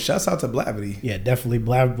 Oh, shouts out to Blavity. Yeah, definitely.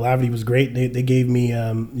 Blavity was great. They gave me,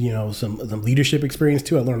 some leadership experience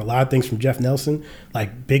too. I learned a lot of things from Jeff Nelson.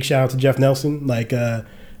 Like, big shout out to Jeff Nelson. Like a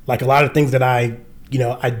lot of things that I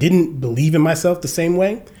didn't believe in myself the same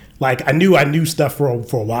way. Like, I knew stuff for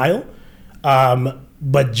a while,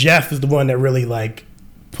 but Jeff is the one that really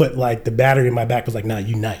put the battery in my back. Was like, nah,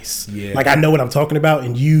 you nice. Yeah. Like, I know what I'm talking about,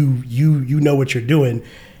 and you know what you're doing.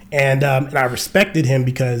 And I respected him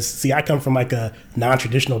because, see, I come from a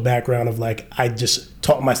non-traditional background of I just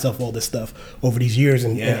taught myself all this stuff over these years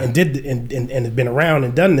and have been around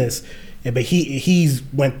and done this. But he's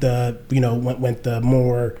went the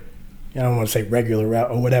more I don't want to say regular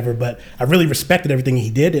route or whatever, but I really respected everything he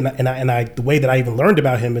did. And I the way that I even learned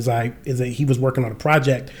about him is that he was working on a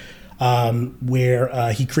project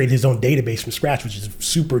where he created his own database from scratch, which is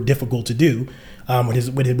super difficult to do, with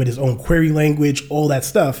his own query language, all that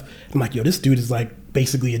stuff. I'm like, yo, this dude is like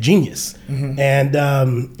basically a genius. And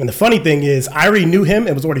the funny thing is, I already knew him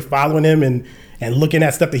and was already following him and looking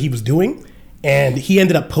at stuff that he was doing. And he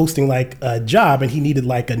ended up posting like a job, and he needed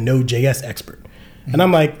like a Node.js expert. And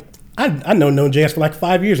I'm like, I know Node.js for like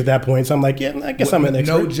 5 years at that point, so I'm like, yeah, I guess I'm an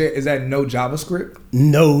expert. Is that Node JavaScript?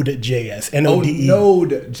 Node.js, Node.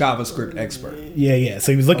 Node JavaScript expert. Yeah.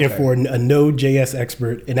 So he was looking for a Node.js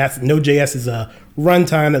expert, and that's Node.js is a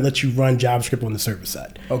runtime that lets you run JavaScript on the server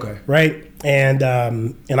side. Okay. Right, and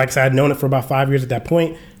like I said, I'd known it for about 5 years at that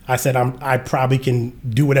point. I said, I probably can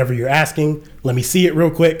do whatever you're asking. Let me see it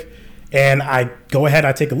real quick. And I go ahead,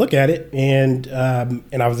 I take a look at it, and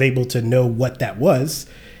I was able to know what that was.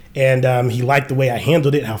 And he liked the way I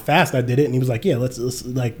handled it, how fast I did it, and he was like, "Yeah, let's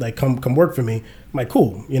like come work for me." I'm like,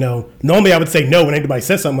 "Cool." You know, normally I would say no when anybody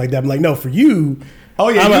says something like that. I'm like, "No, for you." Oh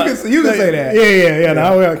yeah, you can say that. Yeah.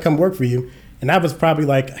 No, I'll come work for you. And that was probably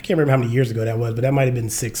like, I can't remember how many years ago that was, but that might have been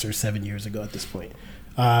 6 or 7 years ago at this point.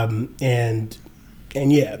 And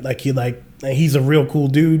yeah, he's a real cool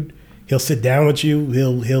dude. He'll sit down with you.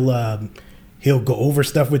 He'll go over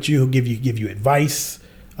stuff with you. He'll give you advice.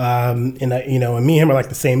 And me and him are like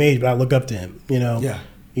the same age, but I look up to him. Yeah.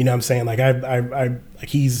 You know what I'm saying? Like like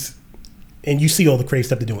he's, and you see all the crazy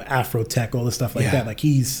stuff they're doing with Afro Tech, all this stuff like that. Like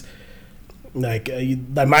he's like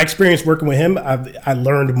my experience working with him. I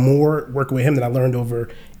learned more working with him than I learned over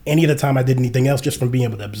any of the time I did anything else, just from being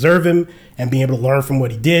able to observe him and being able to learn from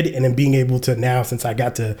what he did, and then being able to now, since I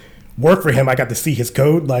got to work for him, I got to see his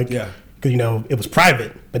code. Because it was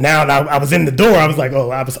private, but now I was in the door. I was like,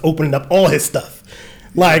 I was opening up all his stuff.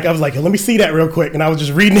 Like I was like, let me see that real quick, and I was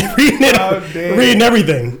just reading everything.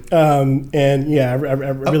 And yeah, I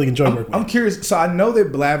really enjoyed working. I'm curious. So I know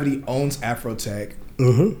that Blavity owns Afrotech.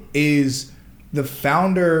 Is the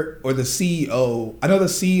founder or the CEO? I know the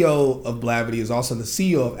CEO of Blavity is also the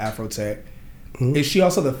CEO of Afrotech. Is she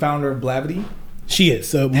also the founder of Blavity? She is.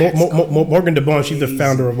 So Morgan DeBon, she's the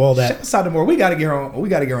founder of all that. Shout out to Morgan. We got to get her on. We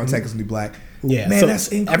got to get her on Technically Black. Yeah, man, so that's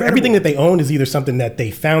incredible. Everything that they own is either something that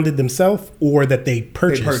they founded themselves or that they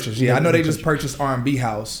purchased. Yeah, I know they just purchased R&B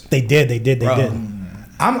House. They did. They did.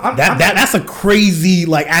 That's a crazy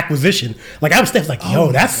like acquisition. Like I was like,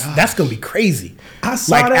 yo, that's gonna be crazy. I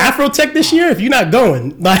saw like that. Afrotech this year. If you're not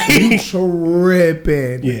going, like you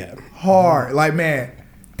tripping, hard. Like man,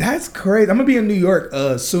 that's crazy. I'm gonna be in New York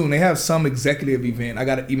soon. They have some executive event. I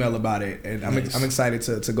got an email about it, and I'm excited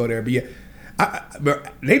to go there. But yeah.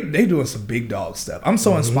 They doing some big dog stuff. I'm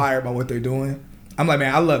so inspired by what they're doing. I'm like,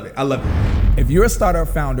 man, I love it. If you're a startup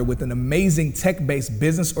founder with an amazing tech-based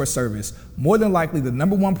business or service, more than likely the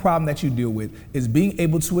number one problem that you deal with is being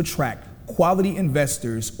able to attract quality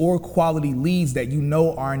investors or quality leads that you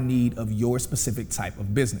know are in need of your specific type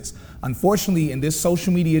of business. Unfortunately, in this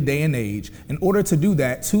social media day and age, in order to do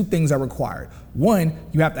that, 2 things are required. 1,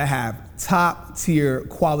 you have to have top-tier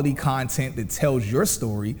quality content that tells your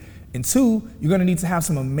story. And 2, you're gonna need to have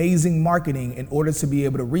some amazing marketing in order to be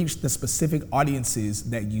able to reach the specific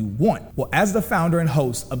audiences that you want. Well, as the founder and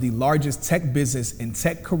host of the largest tech business and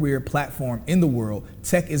tech career platform in the world,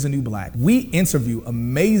 Tech is a New Black, we interview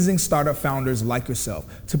amazing startup founders like yourself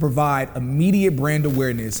to provide immediate brand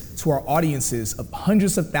awareness to our audiences of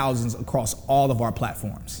hundreds of thousands across all of our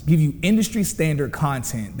platforms. Give you industry standard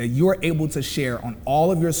content that you're able to share on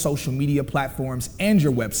all of your social media platforms and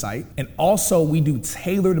your website. And also we do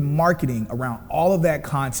tailored marketing around all of that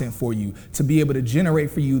content for you to be able to generate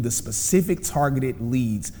for you the specific targeted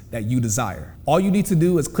leads that you desire. All you need to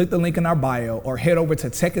do is click the link in our bio or head over to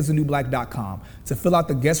techisanewblack.com to fill out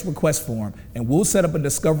the guest request form, and we'll set up a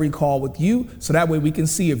discovery call with you so that way we can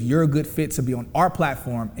see if you're a good fit to be on our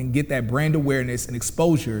platform and get that brand awareness and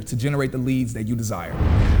exposure to generate the leads that you desire.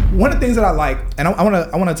 One of the things that I like, and I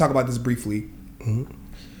want to talk about this briefly,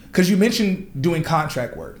 because you mentioned doing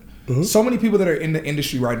contract work. So many people that are in the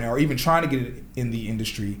industry right now, or even trying to get in the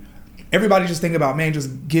industry, everybody just think about, man,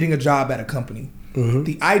 just getting a job at a company.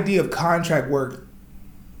 The idea of contract work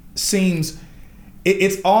seems,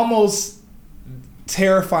 it's almost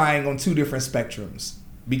terrifying on 2 different spectrums,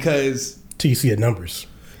 because till you see the numbers.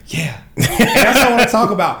 Yeah, that's what I want to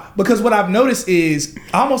talk about, because what I've noticed is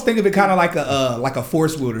I almost think of it kind of like a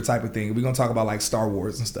force wielder type of thing. We're gonna talk about like Star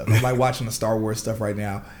Wars and stuff. I'm like watching the Star Wars stuff right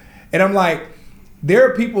now, and I'm like, there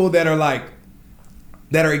are people that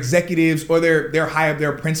are executives, or they're high up,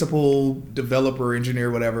 they're principal, developer,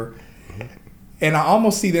 engineer, whatever, and I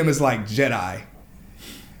almost see them as like Jedi.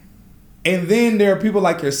 And then there are people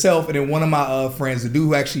like yourself, and then one of my friends, the dude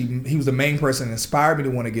who actually, he was the main person that inspired me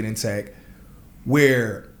to want to get in tech,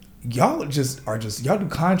 where y'all y'all do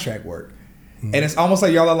contract work. And it's almost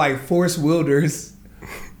like y'all are like Force Wielders,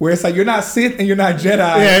 where it's like you're not Sith and you're not Jedi.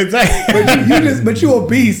 Yeah, exactly. But you a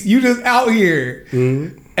beast. You just out here.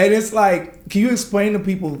 And it's like, can you explain to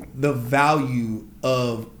people the value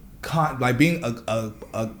of being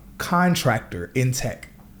a contractor in tech?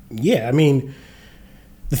 Yeah, I mean,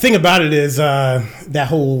 the thing about it is that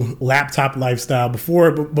whole laptop lifestyle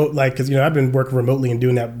before, but like, because I've been working remotely and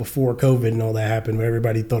doing that before COVID and all that happened, where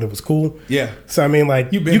everybody thought it was cool. Yeah. So I mean,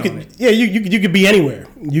 like, you could be anywhere.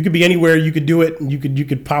 You could be anywhere. You could do it. You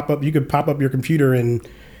could pop up. You could pop up your computer and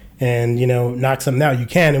knock something out. You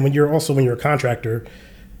can. And when you're a contractor,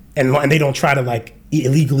 and they don't try to like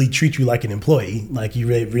illegally treat you like an employee, like you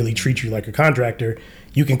really treat you like a contractor,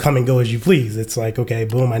 you can come and go as you please. It's like, okay,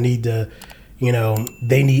 boom, I need to.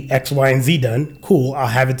 They need X, Y, and Z done. Cool. I'll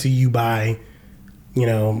have it to you by,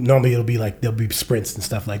 normally it'll be like, there'll be sprints and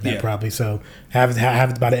stuff like that probably. So have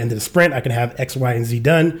it by the end of the sprint. I can have X, Y, and Z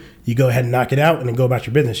done. You go ahead and knock it out and then go about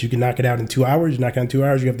your business. You can knock it out in 2 hours. You knock it out in 2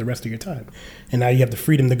 hours, you have the rest of your time. And now you have the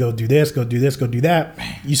freedom to go do this, go do this, go do that.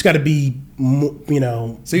 You just got to be,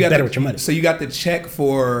 so you better with your money. So you got the check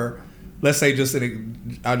for, let's say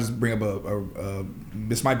I'll just bring up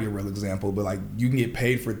this might be a real example, but like you can get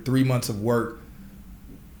paid for 3 months of work,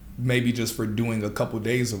 maybe just for doing a couple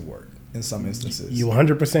days of work in some instances. You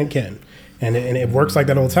 100% can. And it works like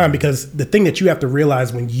that all the time, because the thing that you have to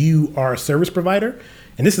realize when you are a service provider,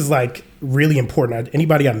 and this is like really important,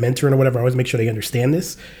 anybody I'm mentoring or whatever, I always make sure they understand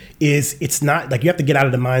this, is it's not like you have to get out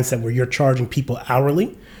of the mindset where you're charging people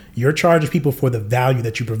hourly. You're charging people for the value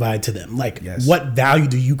that you provide to them. Like, what value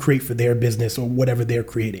do you create for their business or whatever they're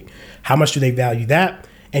creating? How much do they value that?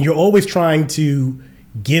 And you're always trying to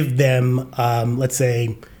give them, let's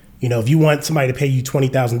say, if you want somebody to pay you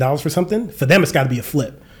 $20,000 for something, for them, it's got to be a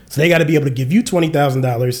flip. So they got to be able to give you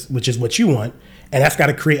 $20,000, which is what you want. And that's got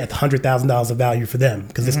to create $100,000 of value for them,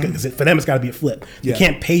 because for them, it's got to be a flip. You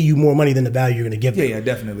can't pay you more money than the value you're going to give them. Yeah,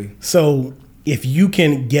 definitely. So if you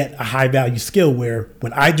can get a high value skill where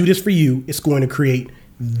when I do this for you, it's going to create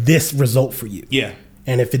this result for you. Yeah.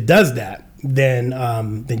 And if it does that, then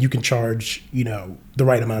you can charge, the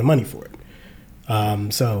right amount of money for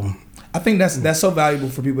it. So I think that's so valuable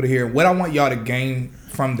for people to hear. What I want y'all to gain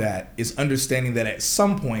from that is understanding that at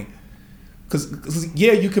some point, because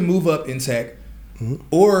you can move up in tech,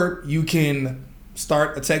 or you can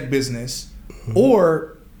start a tech business,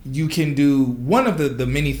 or you can do one of the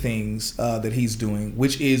many things that he's doing,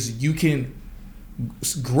 which is you can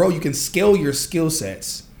grow, you can scale your skill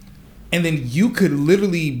sets, and then you could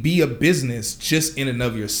literally be a business just in and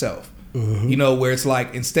of yourself. Where it's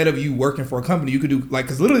like, instead of you working for a company, you could do like,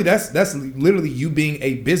 because literally that's literally you being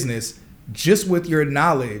a business just with your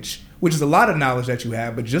knowledge, which is a lot of knowledge that you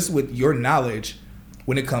have, but just with your knowledge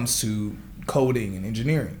when it comes to coding and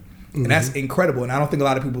engineering. And that's incredible. And I don't think a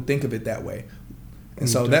lot of people think of it that way. And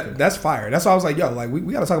so that's fire. That's why I was like, yo, like we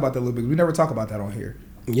got to talk about that a little bit. We never talk about that on here.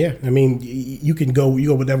 Yeah, I mean, you go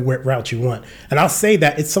whatever route you want. And I'll say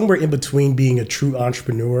that it's somewhere in between being a true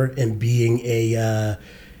entrepreneur and being an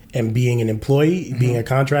employee, being a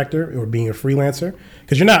contractor or being a freelancer.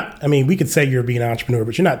 Because you're not, I mean, we could say you're being an entrepreneur,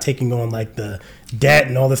 but you're not taking on like the debt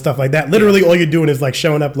and all this stuff like that. Literally all you're doing is like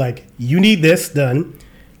showing up like, you need this done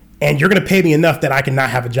and you're going to pay me enough that I can not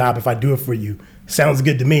have a job if I do it for you. Sounds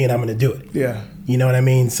good to me and I'm going to do it. Yeah. You know what I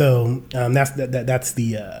mean? So that's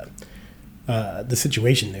the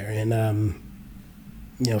situation there. And,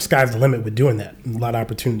 sky's the limit with doing that. A lot of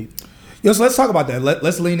opportunity. Yo, so let's talk about that.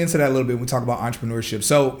 Let's lean into that a little bit when we talk about entrepreneurship.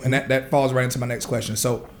 So, and that falls right into my next question.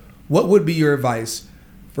 So, what would be your advice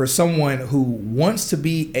for someone who wants to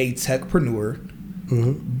be a techpreneur,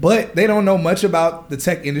 but they don't know much about the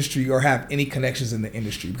tech industry or have any connections in the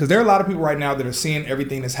industry? Because there are a lot of people right now that are seeing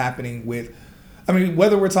everything that's happening with, I mean,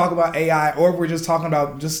 whether we're talking about AI or if we're just talking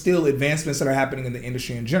about just still advancements that are happening in the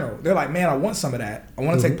industry in general. They're like, man, I want some of that. I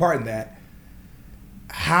want to take part in that.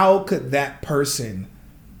 How could that person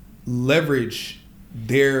leverage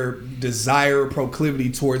their desire or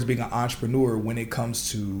proclivity towards being an entrepreneur when it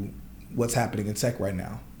comes to what's happening in tech right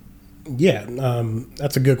now? Yeah,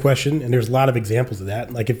 that's a good question, and there's a lot of examples of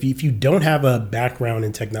that. Like if you don't have a background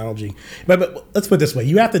in technology, but let's put it this way: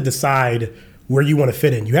 you have to decide where you want to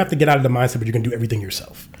fit in. You have to get out of the mindset that you're going to do everything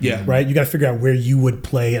yourself. Yeah, right. You got to figure out where you would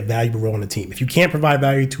play a valuable role in a team. If you can't provide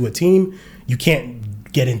value to a team, you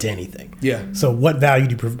can't get into anything. Yeah. So what value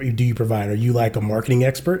do you provide? Are you like a marketing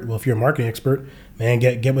expert? Well, if you're a marketing expert, man,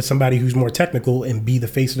 get with somebody who's more technical and be the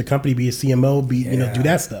face of the company, be a CMO, do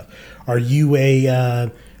that stuff. Are you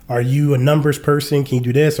Are you a numbers person? Can you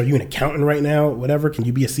do this? Are you an accountant right now? Whatever. Can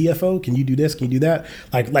you be a CFO? Can you do this? Can you do that?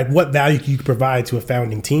 Like what value can you provide to a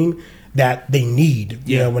founding team that they need?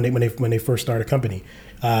 You know, when they first start a company.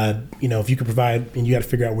 You know, if you could provide, and you got to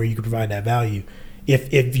figure out where you can provide that value.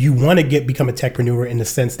 If you want to become a techpreneur in the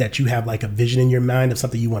sense that you have like a vision in your mind of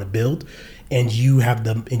something you want to build, and you have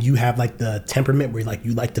like the temperament where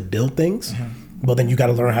you like to build things, well then you got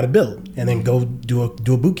to learn how to build, and then go do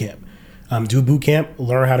a boot camp. Do a boot camp,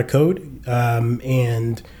 learn how to code,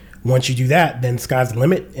 and once you do that, then sky's the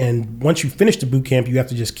limit. And once you finish the boot camp, you have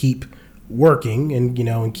to just keep working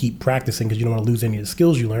and keep practicing, because you don't want to lose any of the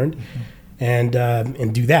skills you learned,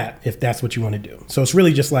 and do that if that's what you want to do. So it's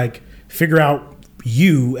really just like figure out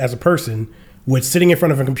you as a person. Would sitting in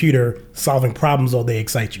front of a computer solving problems all day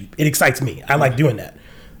excite you? It excites me. I like doing that.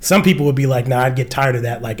 Some people would be like, nah, I'd get tired of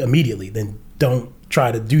that like immediately. Then don't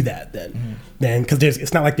try to do that then because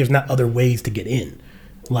it's not like there's not other ways to get in.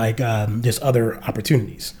 Like there's other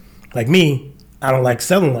opportunities. Like me, I don't like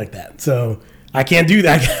selling like that. So I can't do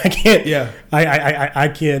that. I can't. Yeah. I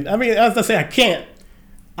can't. I mean, as I say, I can't.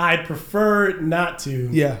 I'd prefer not to.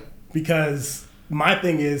 Yeah. Because my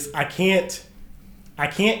thing is I can't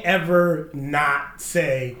ever not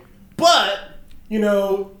say, but, you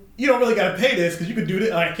don't really got to pay this because you could do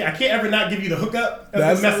this. I can't ever not give you the hookup.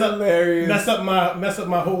 That's hilarious. Mess up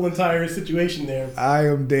my whole entire situation there. I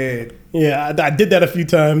am dead. Yeah, I did that a few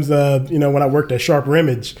times, when I worked at Sharper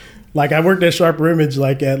Image. Like, I worked at Sharper Image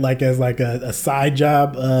as a side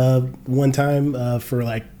job one time for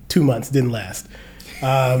like 2 months. Didn't last.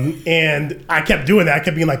 And I kept doing that. I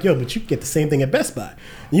kept being like, yo, but you can get the same thing at Best Buy.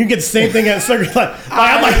 You can get the same thing at Circuit.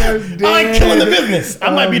 I'm like killing the business.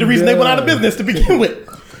 I might be the reason they went out of business to begin with.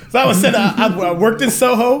 So I worked in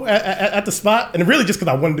Soho at the spot, and really just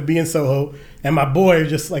because I wanted to be in Soho. And my boy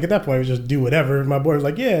just like at that point was just do whatever. My boy was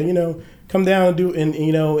like, yeah, come down and do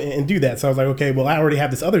and do that. So I was like, okay, well I already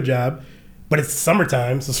have this other job, but it's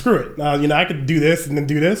summertime, so screw it. I could do this and then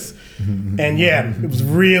do this. And yeah, it was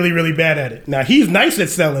really, really bad at it. Now he's nice at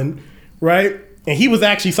selling, right? And he was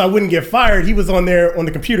actually, so I wouldn't get fired. He was on there on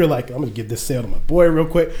the computer like, I'm gonna give this sale to my boy real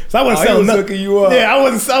quick. So I wasn't selling nothing. You up. Yeah, I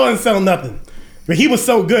wasn't selling nothing. But he was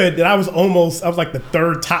so good that I was like the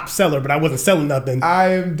third top seller, but I wasn't selling nothing.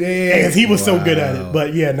 I am dead. Because he was so good at it.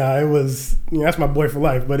 But yeah, it was, that's my boy for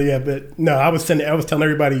life. But yeah, I was telling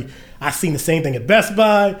everybody, I seen the same thing at Best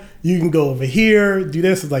Buy. You can go over here, do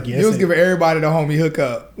this. It's like, yeah. He was giving everybody the homie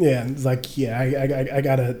hookup. Yeah, it's like, yeah, I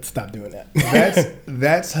gotta stop doing that.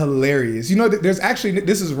 That's hilarious. There's actually,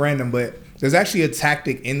 this is random, but there's actually a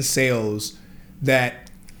tactic in sales that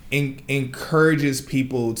encourages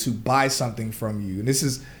people to buy something from you. And this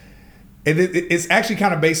is, it's actually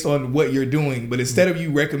kind of based on what you're doing, but instead of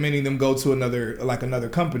you recommending them go to another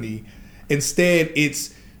company, instead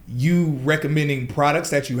it's you recommending products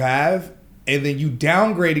that you have, and then you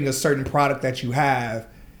downgrading a certain product that you have,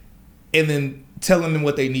 and then telling them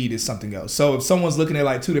what they need is something else. So if someone's looking at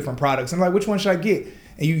like two different products, I'm like, which one should I get?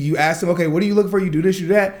 And you ask them, okay, what are you looking for? You do this, you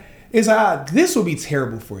do that. It's like, this will be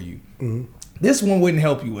terrible for you. Mm-hmm. This one wouldn't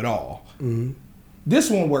help you at all. Mm-hmm.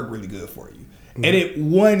 This one worked really good for you.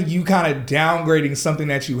 Mm-hmm. And you kind of downgrading something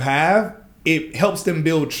that you have, it helps them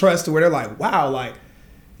build trust to where they're like, wow, like,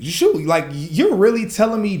 shoot, like you're really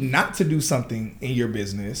telling me not to do something in your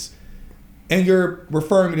business, and you're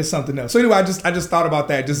referring me to something else. So anyway, I just thought about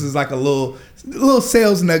that just as like a little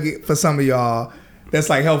sales nugget for some of y'all. That's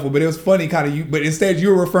like helpful, but it was funny but instead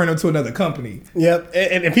you were referring them to another company. Yep,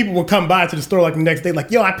 and people would come by to the store like the next day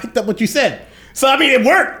like, yo, I picked up what you said. So I mean, it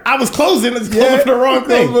worked. I was closing. It's closing for the wrong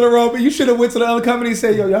thing. But you should have went to the other company and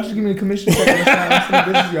said, yo, y'all should give me a commission check next time I send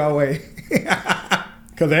the business y'all way.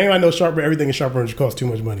 Because anybody knows Sharper, everything in Sharper costs too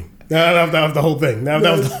much money. That was the whole thing. That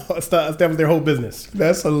was their whole business.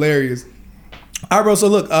 That's hilarious. All right, bro. So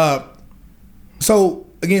look, so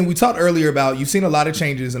again, we talked earlier about you've seen a lot of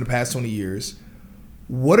changes in the past 20 years.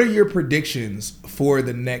 What are your predictions for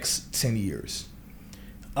the next 10 years?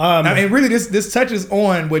 And really, this touches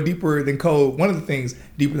on what Deeper Than Code. One of the things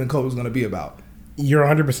Deeper Than Code is going to be about. You're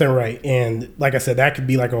 100% right, and like I said, that could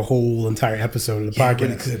be like a whole entire episode of the podcast. It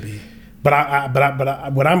really could be.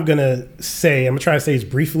 But what I'm gonna say, I'm gonna try to say is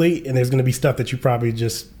briefly, and there's gonna be stuff that you probably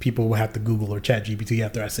people will have to Google or Chat GPT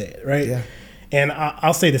after I say it, right? Yeah. And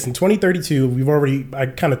I'll say this: in 2032, I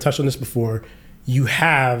kind of touched on this before. You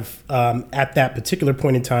have at that particular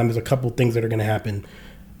point in time, there's a couple things that are gonna happen.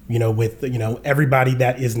 With everybody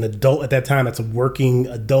that is an adult at that time, that's a working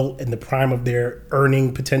adult in the prime of their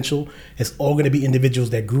earning potential, it's all going to be individuals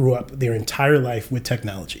that grew up their entire life with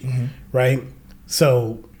technology, right?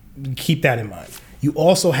 So keep that in mind. You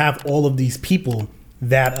also have all of these people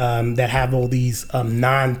that have all these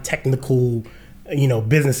non-technical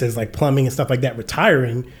businesses like plumbing and stuff like that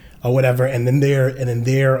retiring or whatever, and then their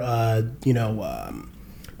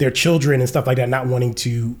children and stuff like that not wanting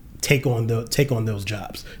to take on those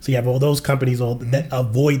jobs. So you have all those companies that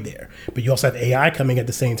avoid there, but you also have AI coming at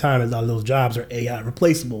the same time. As a lot of those jobs are AI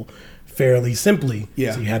replaceable fairly simply.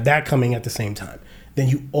 Yeah. So you have that coming at the same time. Then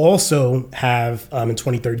you also have in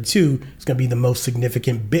 2032, it's going to be the most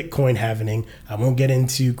significant Bitcoin halvening. I won't get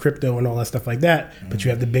into crypto and all that stuff like that, but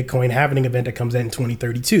you have the Bitcoin halvening event that comes out in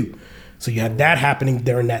 2032. So you have that happening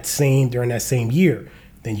during that same year.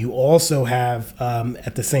 Then you also have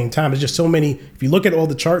at the same time, it's just so many. If you look at all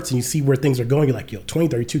the charts and you see where things are going, you're like,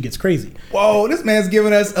 2032 gets crazy. Whoa, this man's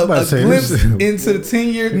giving us a glimpse into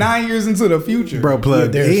the 9 years into the future. Bro,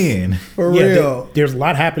 plugged in. For real. There's a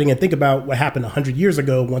lot happening. And think about what happened 100 years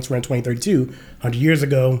ago once we're in 2032. 100 years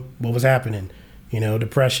ago, what was happening?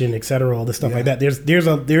 Depression, et cetera, all this stuff like that. There's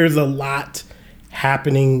a lot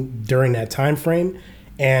happening during that time frame.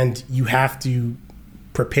 And you have to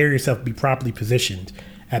prepare yourself to be properly positioned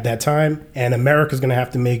at that time, and America's going to have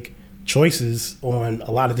to make choices on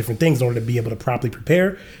a lot of different things in order to be able to properly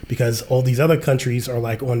prepare, because all these other countries are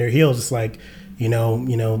like on their heels. It's like,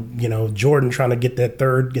 Jordan trying to get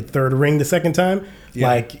third ring the second time.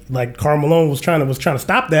 Yeah. Like Karl Malone was trying to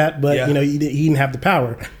stop that, but he didn't have the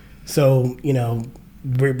power. So we're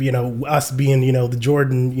us being the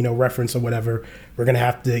Jordan reference or whatever, we're going to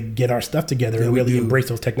have to get our stuff together and really embrace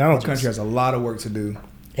those technologies. Our country has a lot of work to do.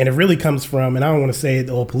 And it really comes from, and I don't want to say it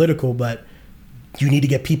all political, but you need to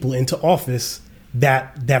get people into office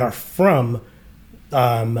that are from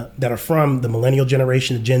the millennial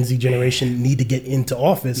generation, the Gen Z generation, need to get into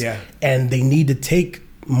office, and they need to take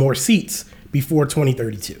more seats before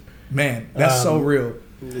 2032. Man, that's so real.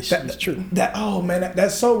 It's true.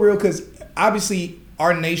 That's so real, because obviously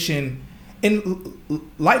our nation, in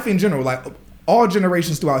life in general, like all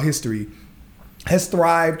generations throughout history, has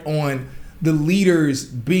thrived on the leaders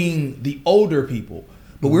being the older people.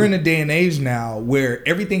 But we're in a day and age now where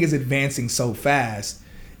everything is advancing so fast.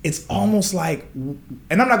 It's almost like, and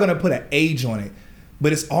I'm not going to put an age on it,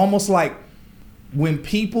 but it's almost like when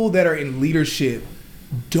people that are in leadership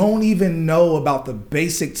don't even know about the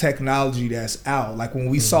basic technology that's out. Like when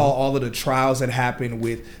we saw all of the trials that happened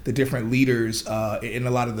with the different leaders in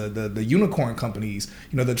a lot of the unicorn companies,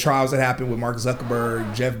 the trials that happened with Mark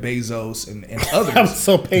Zuckerberg, Jeff Bezos, and others. That was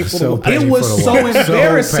so painful. It was so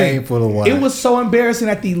embarrassing. So painful to watch. It was so embarrassing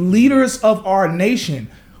that the leaders of our nation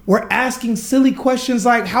were asking silly questions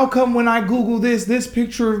like, how come when I Google this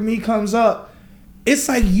picture of me comes up? It's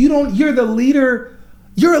like, you're the leader.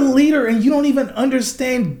 You're a leader and you don't even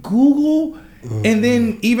understand Google. And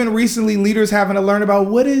then even recently, leaders having to learn about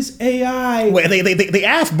what is AI. Well, they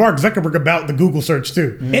asked Mark Zuckerberg about the Google search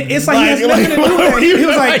too. It's like he has nothing to do with it. He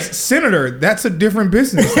was like, Senator, that's a different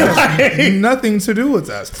business. That has nothing to do with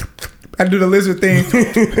us. I do the lizard thing.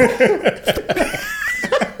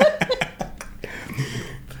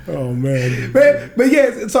 Oh man. But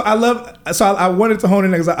yeah, so I wanted to hone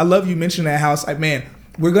in because I love you mentioning that house. Like, man,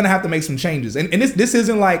 we're gonna have to make some changes. And this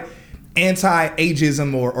isn't like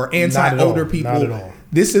anti-ageism or anti-older people. Not at all.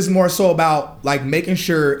 This is more so about like making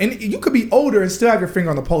sure, and you could be older and still have your finger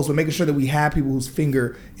on the pulse, but making sure that we have people whose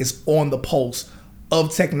finger is on the pulse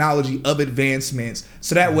of technology, of advancements.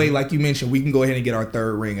 So that way, like you mentioned, we can go ahead and get our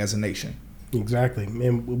third ring as a nation. Exactly.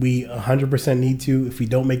 And we 100% need to. If we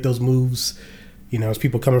don't make those moves, as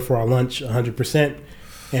people coming for our lunch, 100%.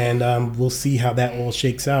 And we'll see how that all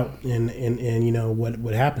shakes out and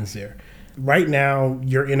what happens there. Right now,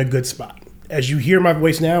 you're in a good spot. As you hear my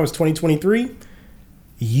voice now, it's 2023.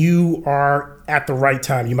 You are at the right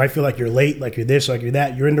time. You might feel like you're late, like you're this, like you're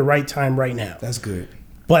that. You're in the right time right now. That's good.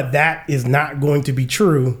 But that is not going to be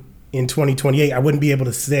true in 2028. I wouldn't be able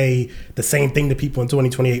to say the same thing to people in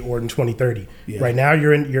 2028 or in 2030. Yeah. Right now,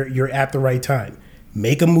 you're at the right time.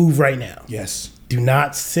 Make a move right now. Yes. Do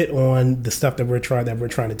not sit on the stuff that we're trying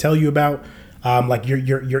to tell you about. Like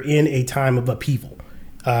you're in a time of upheaval,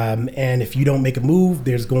 and if you don't make a move,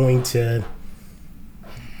 there's going to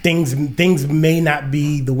things may not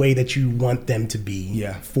be the way that you want them to be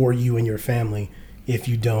for you and your family if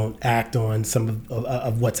you don't act on some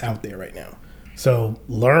of what's out there right now. So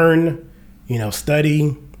learn,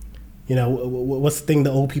 study. What's the thing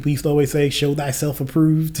the old people used to always say? Show thyself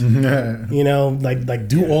approved. Like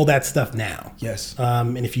do all that stuff now. Yes.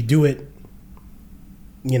 And if you do it,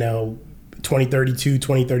 2032,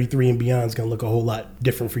 2033 and beyond is going to look a whole lot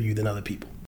different for you than other people.